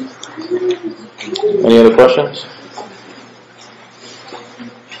 Any other questions?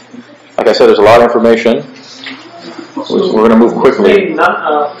 Like I said, there's a lot of information. We're going to move quickly.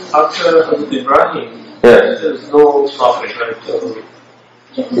 After Ibrahim, yes. There's no prophet, right?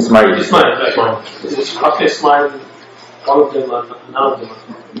 Ismail, right? After Ismail, all of them are, none of them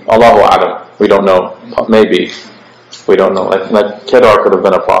are. Allahu A'lam. We don't know. Maybe. We don't know. Like Kedar could have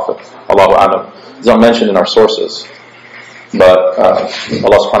been a prophet. Allahu A'lam. It's not mentioned in our sources. But Allah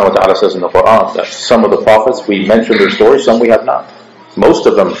subhanahu wa ta'ala says in the Quran that some of the prophets, we mentioned their stories, some we have not. Most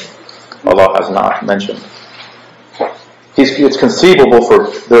of them, Allah has not mentioned. it's conceivable for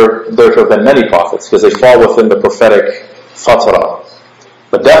there to have been many prophets, because they fall within the prophetic fatara.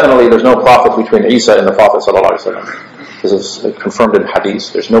 But definitely there's no prophet between Isa and the Prophet sallallahu alaihi wasallam. This is confirmed in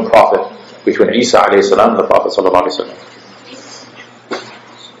hadith. There's no prophet between Isa alayhi salam and the Prophet sallallahu alaihi wasallam.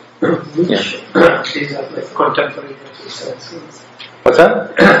 These are like contemporary of Isa. What's that?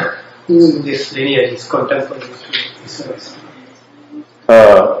 This lineage is contemporary to Isa.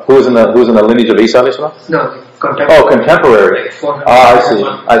 Who's in the lineage of Isa alayhi salam? No, contemporary. Oh, contemporary. Like 400.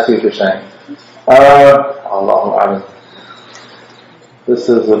 I see what you're saying. Allahu a'lam. This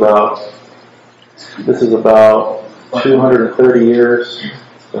is about 230 years.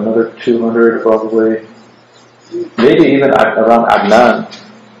 Another 200 probably. Maybe even around Adnan.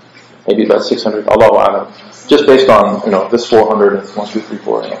 Maybe about 600. Allahu a'lam. Just based on this 400 and 1, 2, 3,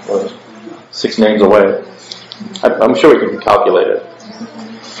 4, 6 names away. I'm sure we can calculate it.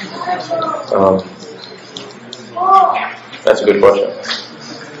 That's a good question.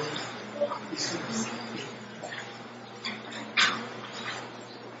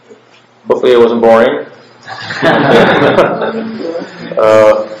 Hopefully it wasn't boring.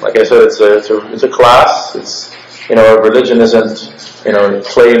 Like I said, it's a class. It's religion isn't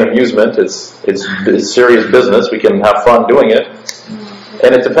play and amusement. It's serious business. We can have fun doing it,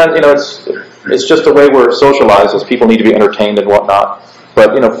 and it depends. It's just the way we're socialized. As people need to be entertained and whatnot.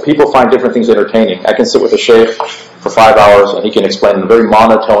 But people find different things entertaining. I can sit with a sheikh for 5 hours, and he can explain in a very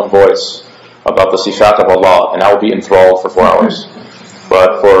monotone voice about the sifat of Allah, and I will be enthralled for 4 hours.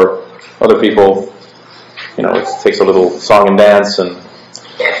 But for other people, it takes a little song and dance, and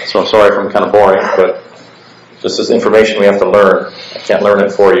so I'm sorry if I'm kind of boring, but this is information we have to learn. I can't learn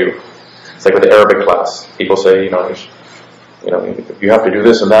it for you. It's like with the Arabic class. People say, you have to do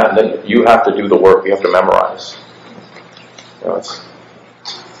this and that, and then you have to do the work. You have to memorize. It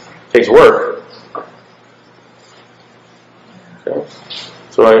takes work. Okay.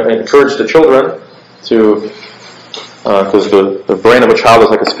 So I encourage the children to, because the brain of a child is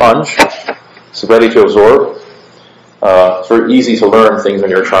like a sponge. It's ready to absorb. It's very easy to learn things when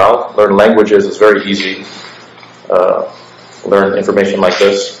you're a child. Learn languages is very easy. Learn information like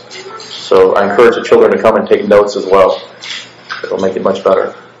this. So I encourage the children to come and take notes as well. It'll make it much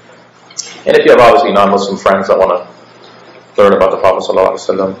better. And if you have obviously non-Muslim friends that want to learn about the Prophet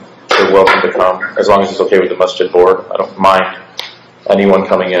ﷺ, they're welcome to come, as long as it's okay with the masjid board. I don't mind anyone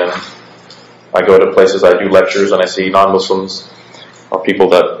coming in. I go to places, I do lectures, and I see non-Muslims or people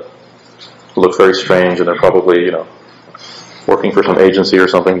that look very strange, and they're probably, working for some agency or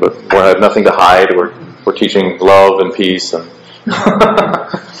something, but we have nothing to hide. We're teaching love and peace and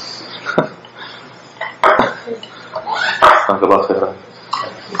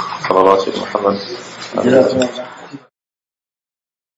صلى الله عليه وسلم.